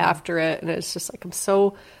still after it. And it's just like, I'm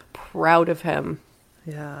so proud of him.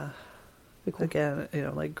 Yeah. Again, you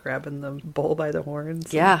know, like grabbing the bull by the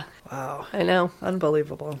horns. Yeah. Wow. I know.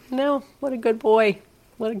 Unbelievable. No, what a good boy.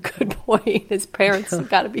 What a good boy. His parents have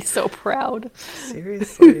got to be so proud.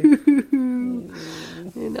 Seriously. You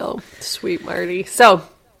know, sweet Marty. So.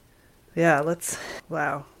 Yeah,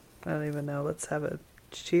 wow. I don't even know. Let's have a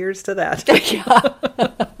cheers to that. Yeah.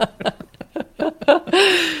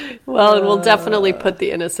 Well, and we'll definitely put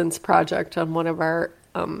the Innocence Project on one of our,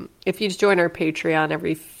 if you join our Patreon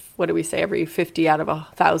every 50 out of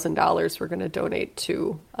 $1,000, we're going to donate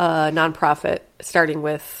to a nonprofit, starting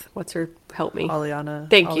with, help me? Aliana.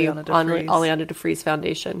 Thank you. DeFries. Aliana DeFries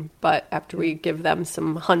Foundation. But after we give them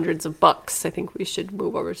some hundreds of bucks, I think we should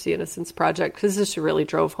move over to the Innocence Project, because this really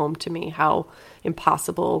drove home to me how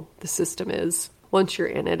impossible the system is. once you're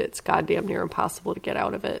in it, it's goddamn near impossible to get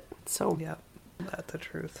out of it. So Yeah, that's the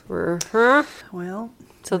truth. uh-huh. Well,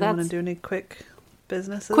 So do you want that's- to do any quick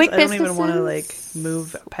businesses? Quick I don't even want to businesses?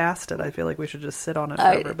 move past it. I feel like we should just sit on it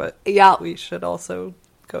forever, but yeah. we should also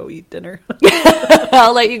go eat dinner.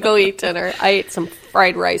 I'll let you go eat dinner. I ate some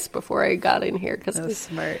fried rice before I got in here because That's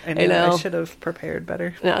smart. I know. know. I should have prepared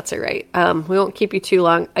better. that's all right. We won't keep you too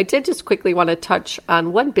long. I did just quickly want to touch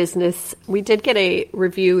on one business. We did get a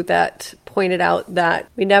review that pointed out that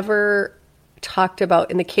we never talked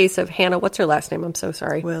about, in the case of Hannah, what's her last name? I'm so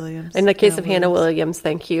sorry. Williams. In the case Hannah of Hannah Williams,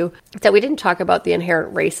 thank you, that we didn't talk about the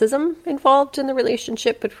inherent racism involved in the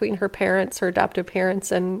relationship between her parents, her adoptive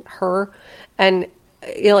parents, and her. And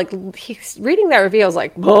like reading that review, I was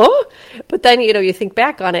like, huh? But then, you think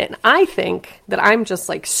back on it, and I think that I'm just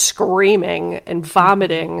like screaming and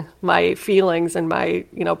vomiting my feelings and my,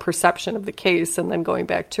 perception of the case. And then going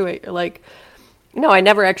back to it, you're like, no, I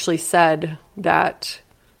never actually said that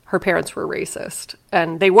her parents were racist,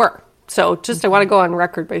 and they were. So just I want to go on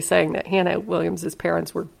record by saying that Hannah Williams's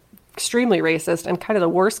parents were extremely racist, and kind of the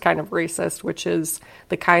worst kind of racist, which is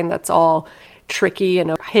the kind that's all tricky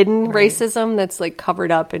and hidden racism that's like covered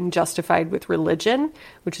up and justified with religion,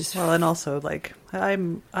 which is Well, and also like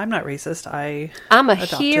I'm not racist. I'm a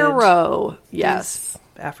adopted hero. Yes. these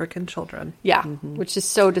African children. Yeah, which is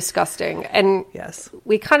so disgusting. And Yes.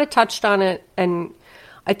 we kind of touched on it, and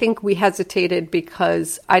I think we hesitated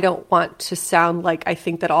because I don't want to sound like I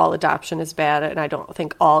think that all adoption is bad, and I don't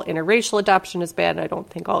think all interracial adoption is bad, and I don't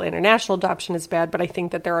think all international adoption is bad, but I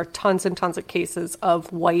think that there are tons and tons of cases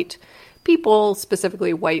of white people,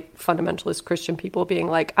 specifically white fundamentalist Christian people, being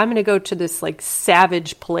like, I'm going to go to this like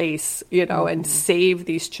savage place, and save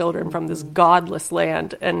these children from this godless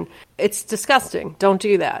land. And it's disgusting. Don't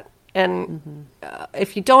do that. And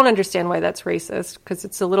if you don't understand why that's racist, because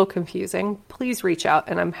it's a little confusing, please reach out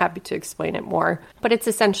and I'm happy to explain it more. But it's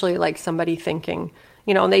essentially like somebody thinking,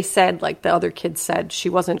 and they said, like the other kids said, she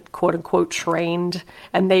wasn't quote unquote trained,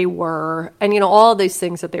 and they were. And, all these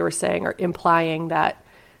things that they were saying are implying that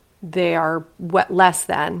they are less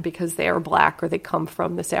than because they are black or they come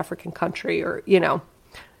from this African country, or,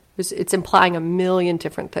 it's implying a million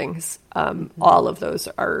different things. All of those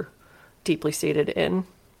are deeply seated in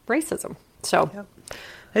racism. So Yep.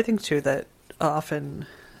 I think too that often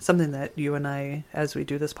something that you and I, as we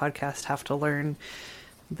do this podcast, have to learn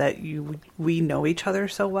that we know each other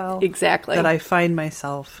so well. Exactly. That I find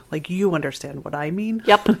myself like, you understand what I mean.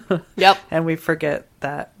 Yep. Yep. And we forget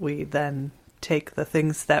that we then take the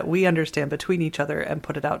things that we understand between each other and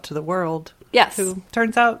put it out to the world. Yes. Who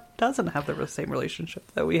turns out doesn't have the same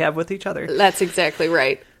relationship that we have with each other. That's exactly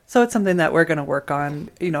right. So it's something that we're going to work on.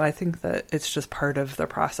 I think that it's just part of the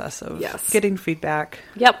process of getting feedback,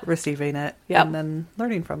 Yep. receiving it, Yep. and then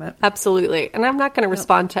learning from it. Absolutely. And I'm not going to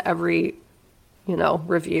respond to every,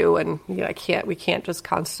 review, and we can't just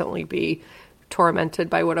constantly be tormented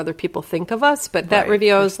by what other people think of us. But that Right,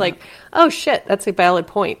 review, I was like, oh shit, that's a valid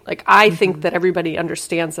point. Like, I think that everybody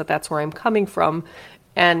understands that that's where I'm coming from,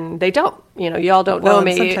 and they don't. Y'all don't know and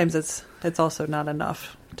me. sometimes it's also not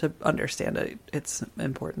enough to understand it. It's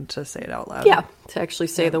important to say it out loud. Yeah, to actually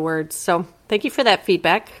say the words. So thank you for that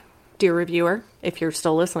feedback, dear reviewer. If you're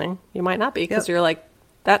still listening, you might not be, because you're like,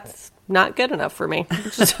 that's not good enough for me,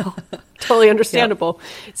 which is totally understandable.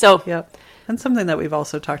 So Yep. And something that we've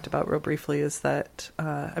also talked about real briefly is that,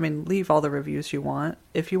 leave all the reviews you want.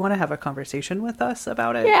 If you want to have a conversation with us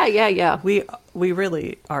about it. yeah. We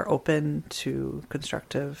really are open to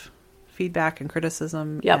constructive feedback and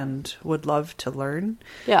criticism, and would love to learn.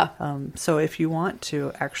 Yeah. So if you want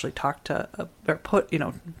to actually talk to, or put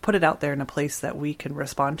it out there in a place that we can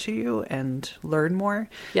respond to you and learn more,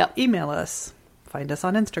 email us. Find us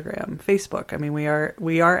on Instagram, Facebook.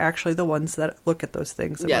 We are actually the ones that look at those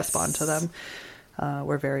things and respond to them.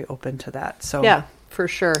 We're very open to that. So yeah, for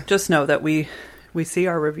sure. Just know that we see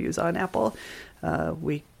our reviews on Apple.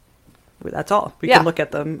 That's all. We can look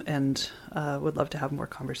at them, and would love to have more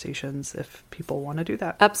conversations if people want to do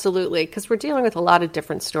that. Absolutely, because we're dealing with a lot of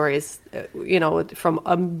different stories, from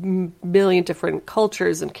a million different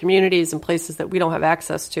cultures and communities and places that we don't have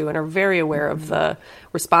access to, and are very aware of the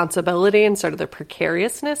responsibility and sort of the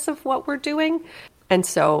precariousness of what we're doing. And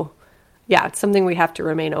so, it's something we have to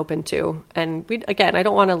remain open to. And I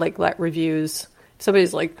don't want to let reviews. If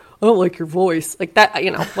somebody's like, I don't like your voice, like that,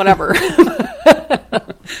 whatever.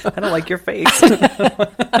 I don't like your face.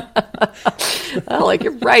 I don't like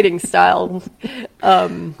your writing style.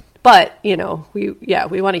 But, we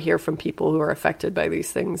want to hear from people who are affected by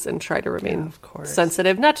these things and try to remain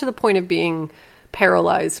sensitive, not to the point of being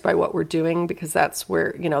paralyzed by what we're doing, because that's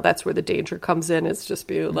where the danger comes in. It's just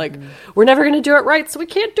being like, we're never going to do it right, so we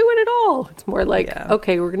can't do it at all. It's more like,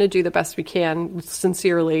 okay, we're going to do the best we can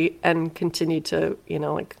sincerely and continue to,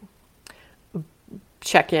 like,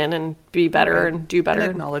 check in and be better and do better.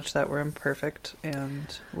 And acknowledge that we're imperfect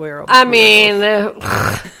and we're...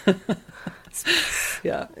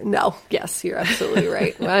 yeah. No, yes, you're absolutely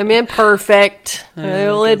right. I'm imperfect.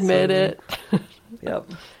 I'll admit it. Yep.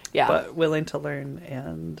 Yeah. But willing to learn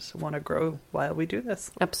and want to grow while we do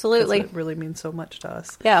this. Absolutely. It really means so much to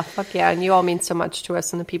us. Yeah, fuck yeah. And you all mean so much to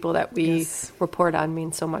us, and the people that we report on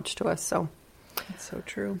mean so much to us. So it's so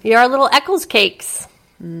true. You're our little Eccles cakes.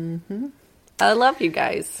 Mm-hmm. I love you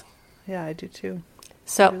guys. Yeah, I do too.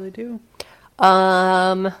 So, I really do.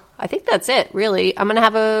 I think that's it, really. I'm going to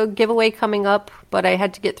have a giveaway coming up, but I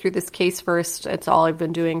had to get through this case first. It's all I've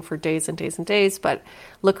been doing for days and days and days, but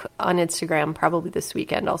look on Instagram. Probably this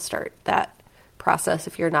weekend I'll start that process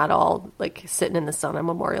if you're not all, like, sitting in the sun on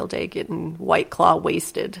Memorial Day getting White Claw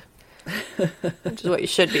wasted, which is what you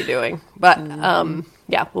should be doing. But,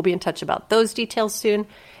 yeah, we'll be in touch about those details soon.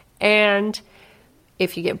 And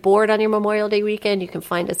if you get bored on your Memorial Day weekend, you can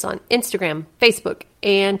find us on Instagram, Facebook,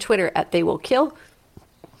 and Twitter at They Will Kill.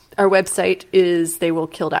 Our website is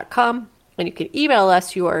theywillkill.com, and you can email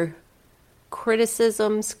us your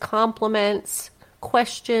criticisms, compliments,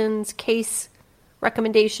 questions, case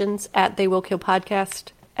recommendations at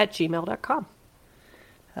theywillkillpodcast@gmail.com.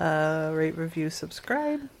 Rate, review,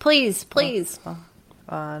 subscribe. Please.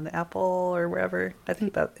 On Apple or wherever. I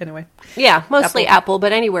think that, anyway. Yeah, mostly Apple,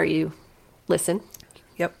 but anywhere you listen.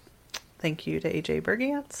 Yep. Thank you to AJ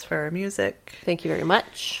Bergiantz for our music. Thank you very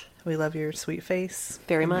much. We love your sweet face.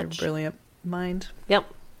 Very and much. Your brilliant mind. Yep.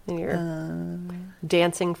 And your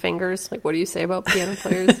dancing fingers. Like, what do you say about piano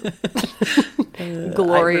players?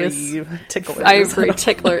 Glorious. Ivory tickler. Ivory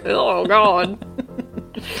tickler. Oh, God.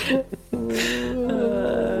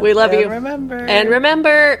 We love you. And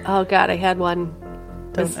remember. Oh, God, I had one.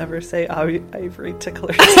 Don't ever say ivory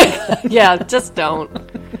tickler. Yeah, just don't.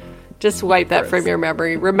 Just wipe that from your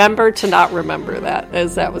memory. Remember to not remember that,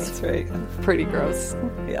 as that was pretty gross.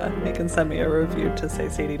 Yeah, you can send me a review to say,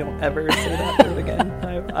 Sadie, don't ever say that word again.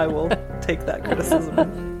 I will take that criticism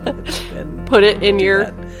and put it in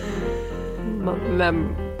your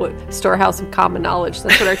storehouse of common knowledge.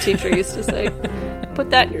 That's what our teacher used to say. Put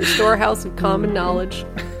that in your storehouse of common knowledge.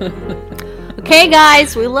 Okay,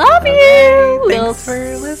 guys, we love you. Thanks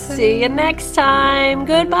for listening. See you next time.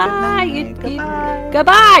 Goodbye. Goodbye.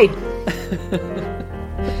 Goodbye.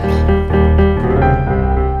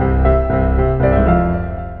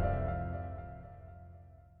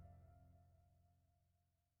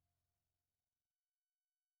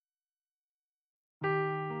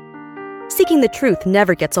 Seeking the truth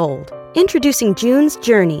never gets old. Introducing June's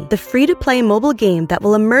Journey, the free-to-play mobile game that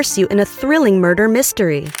will immerse you in a thrilling murder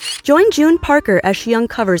mystery. Join June Parker as she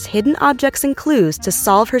uncovers hidden objects and clues to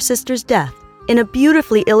solve her sister's death in a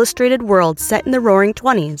beautifully illustrated world set in the Roaring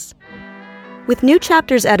 '20s. With new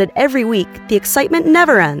chapters added every week, the excitement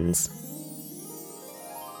never ends.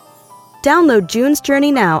 Download June's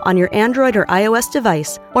Journey now on your Android or iOS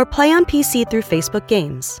device, or play on PC through Facebook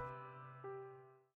Games.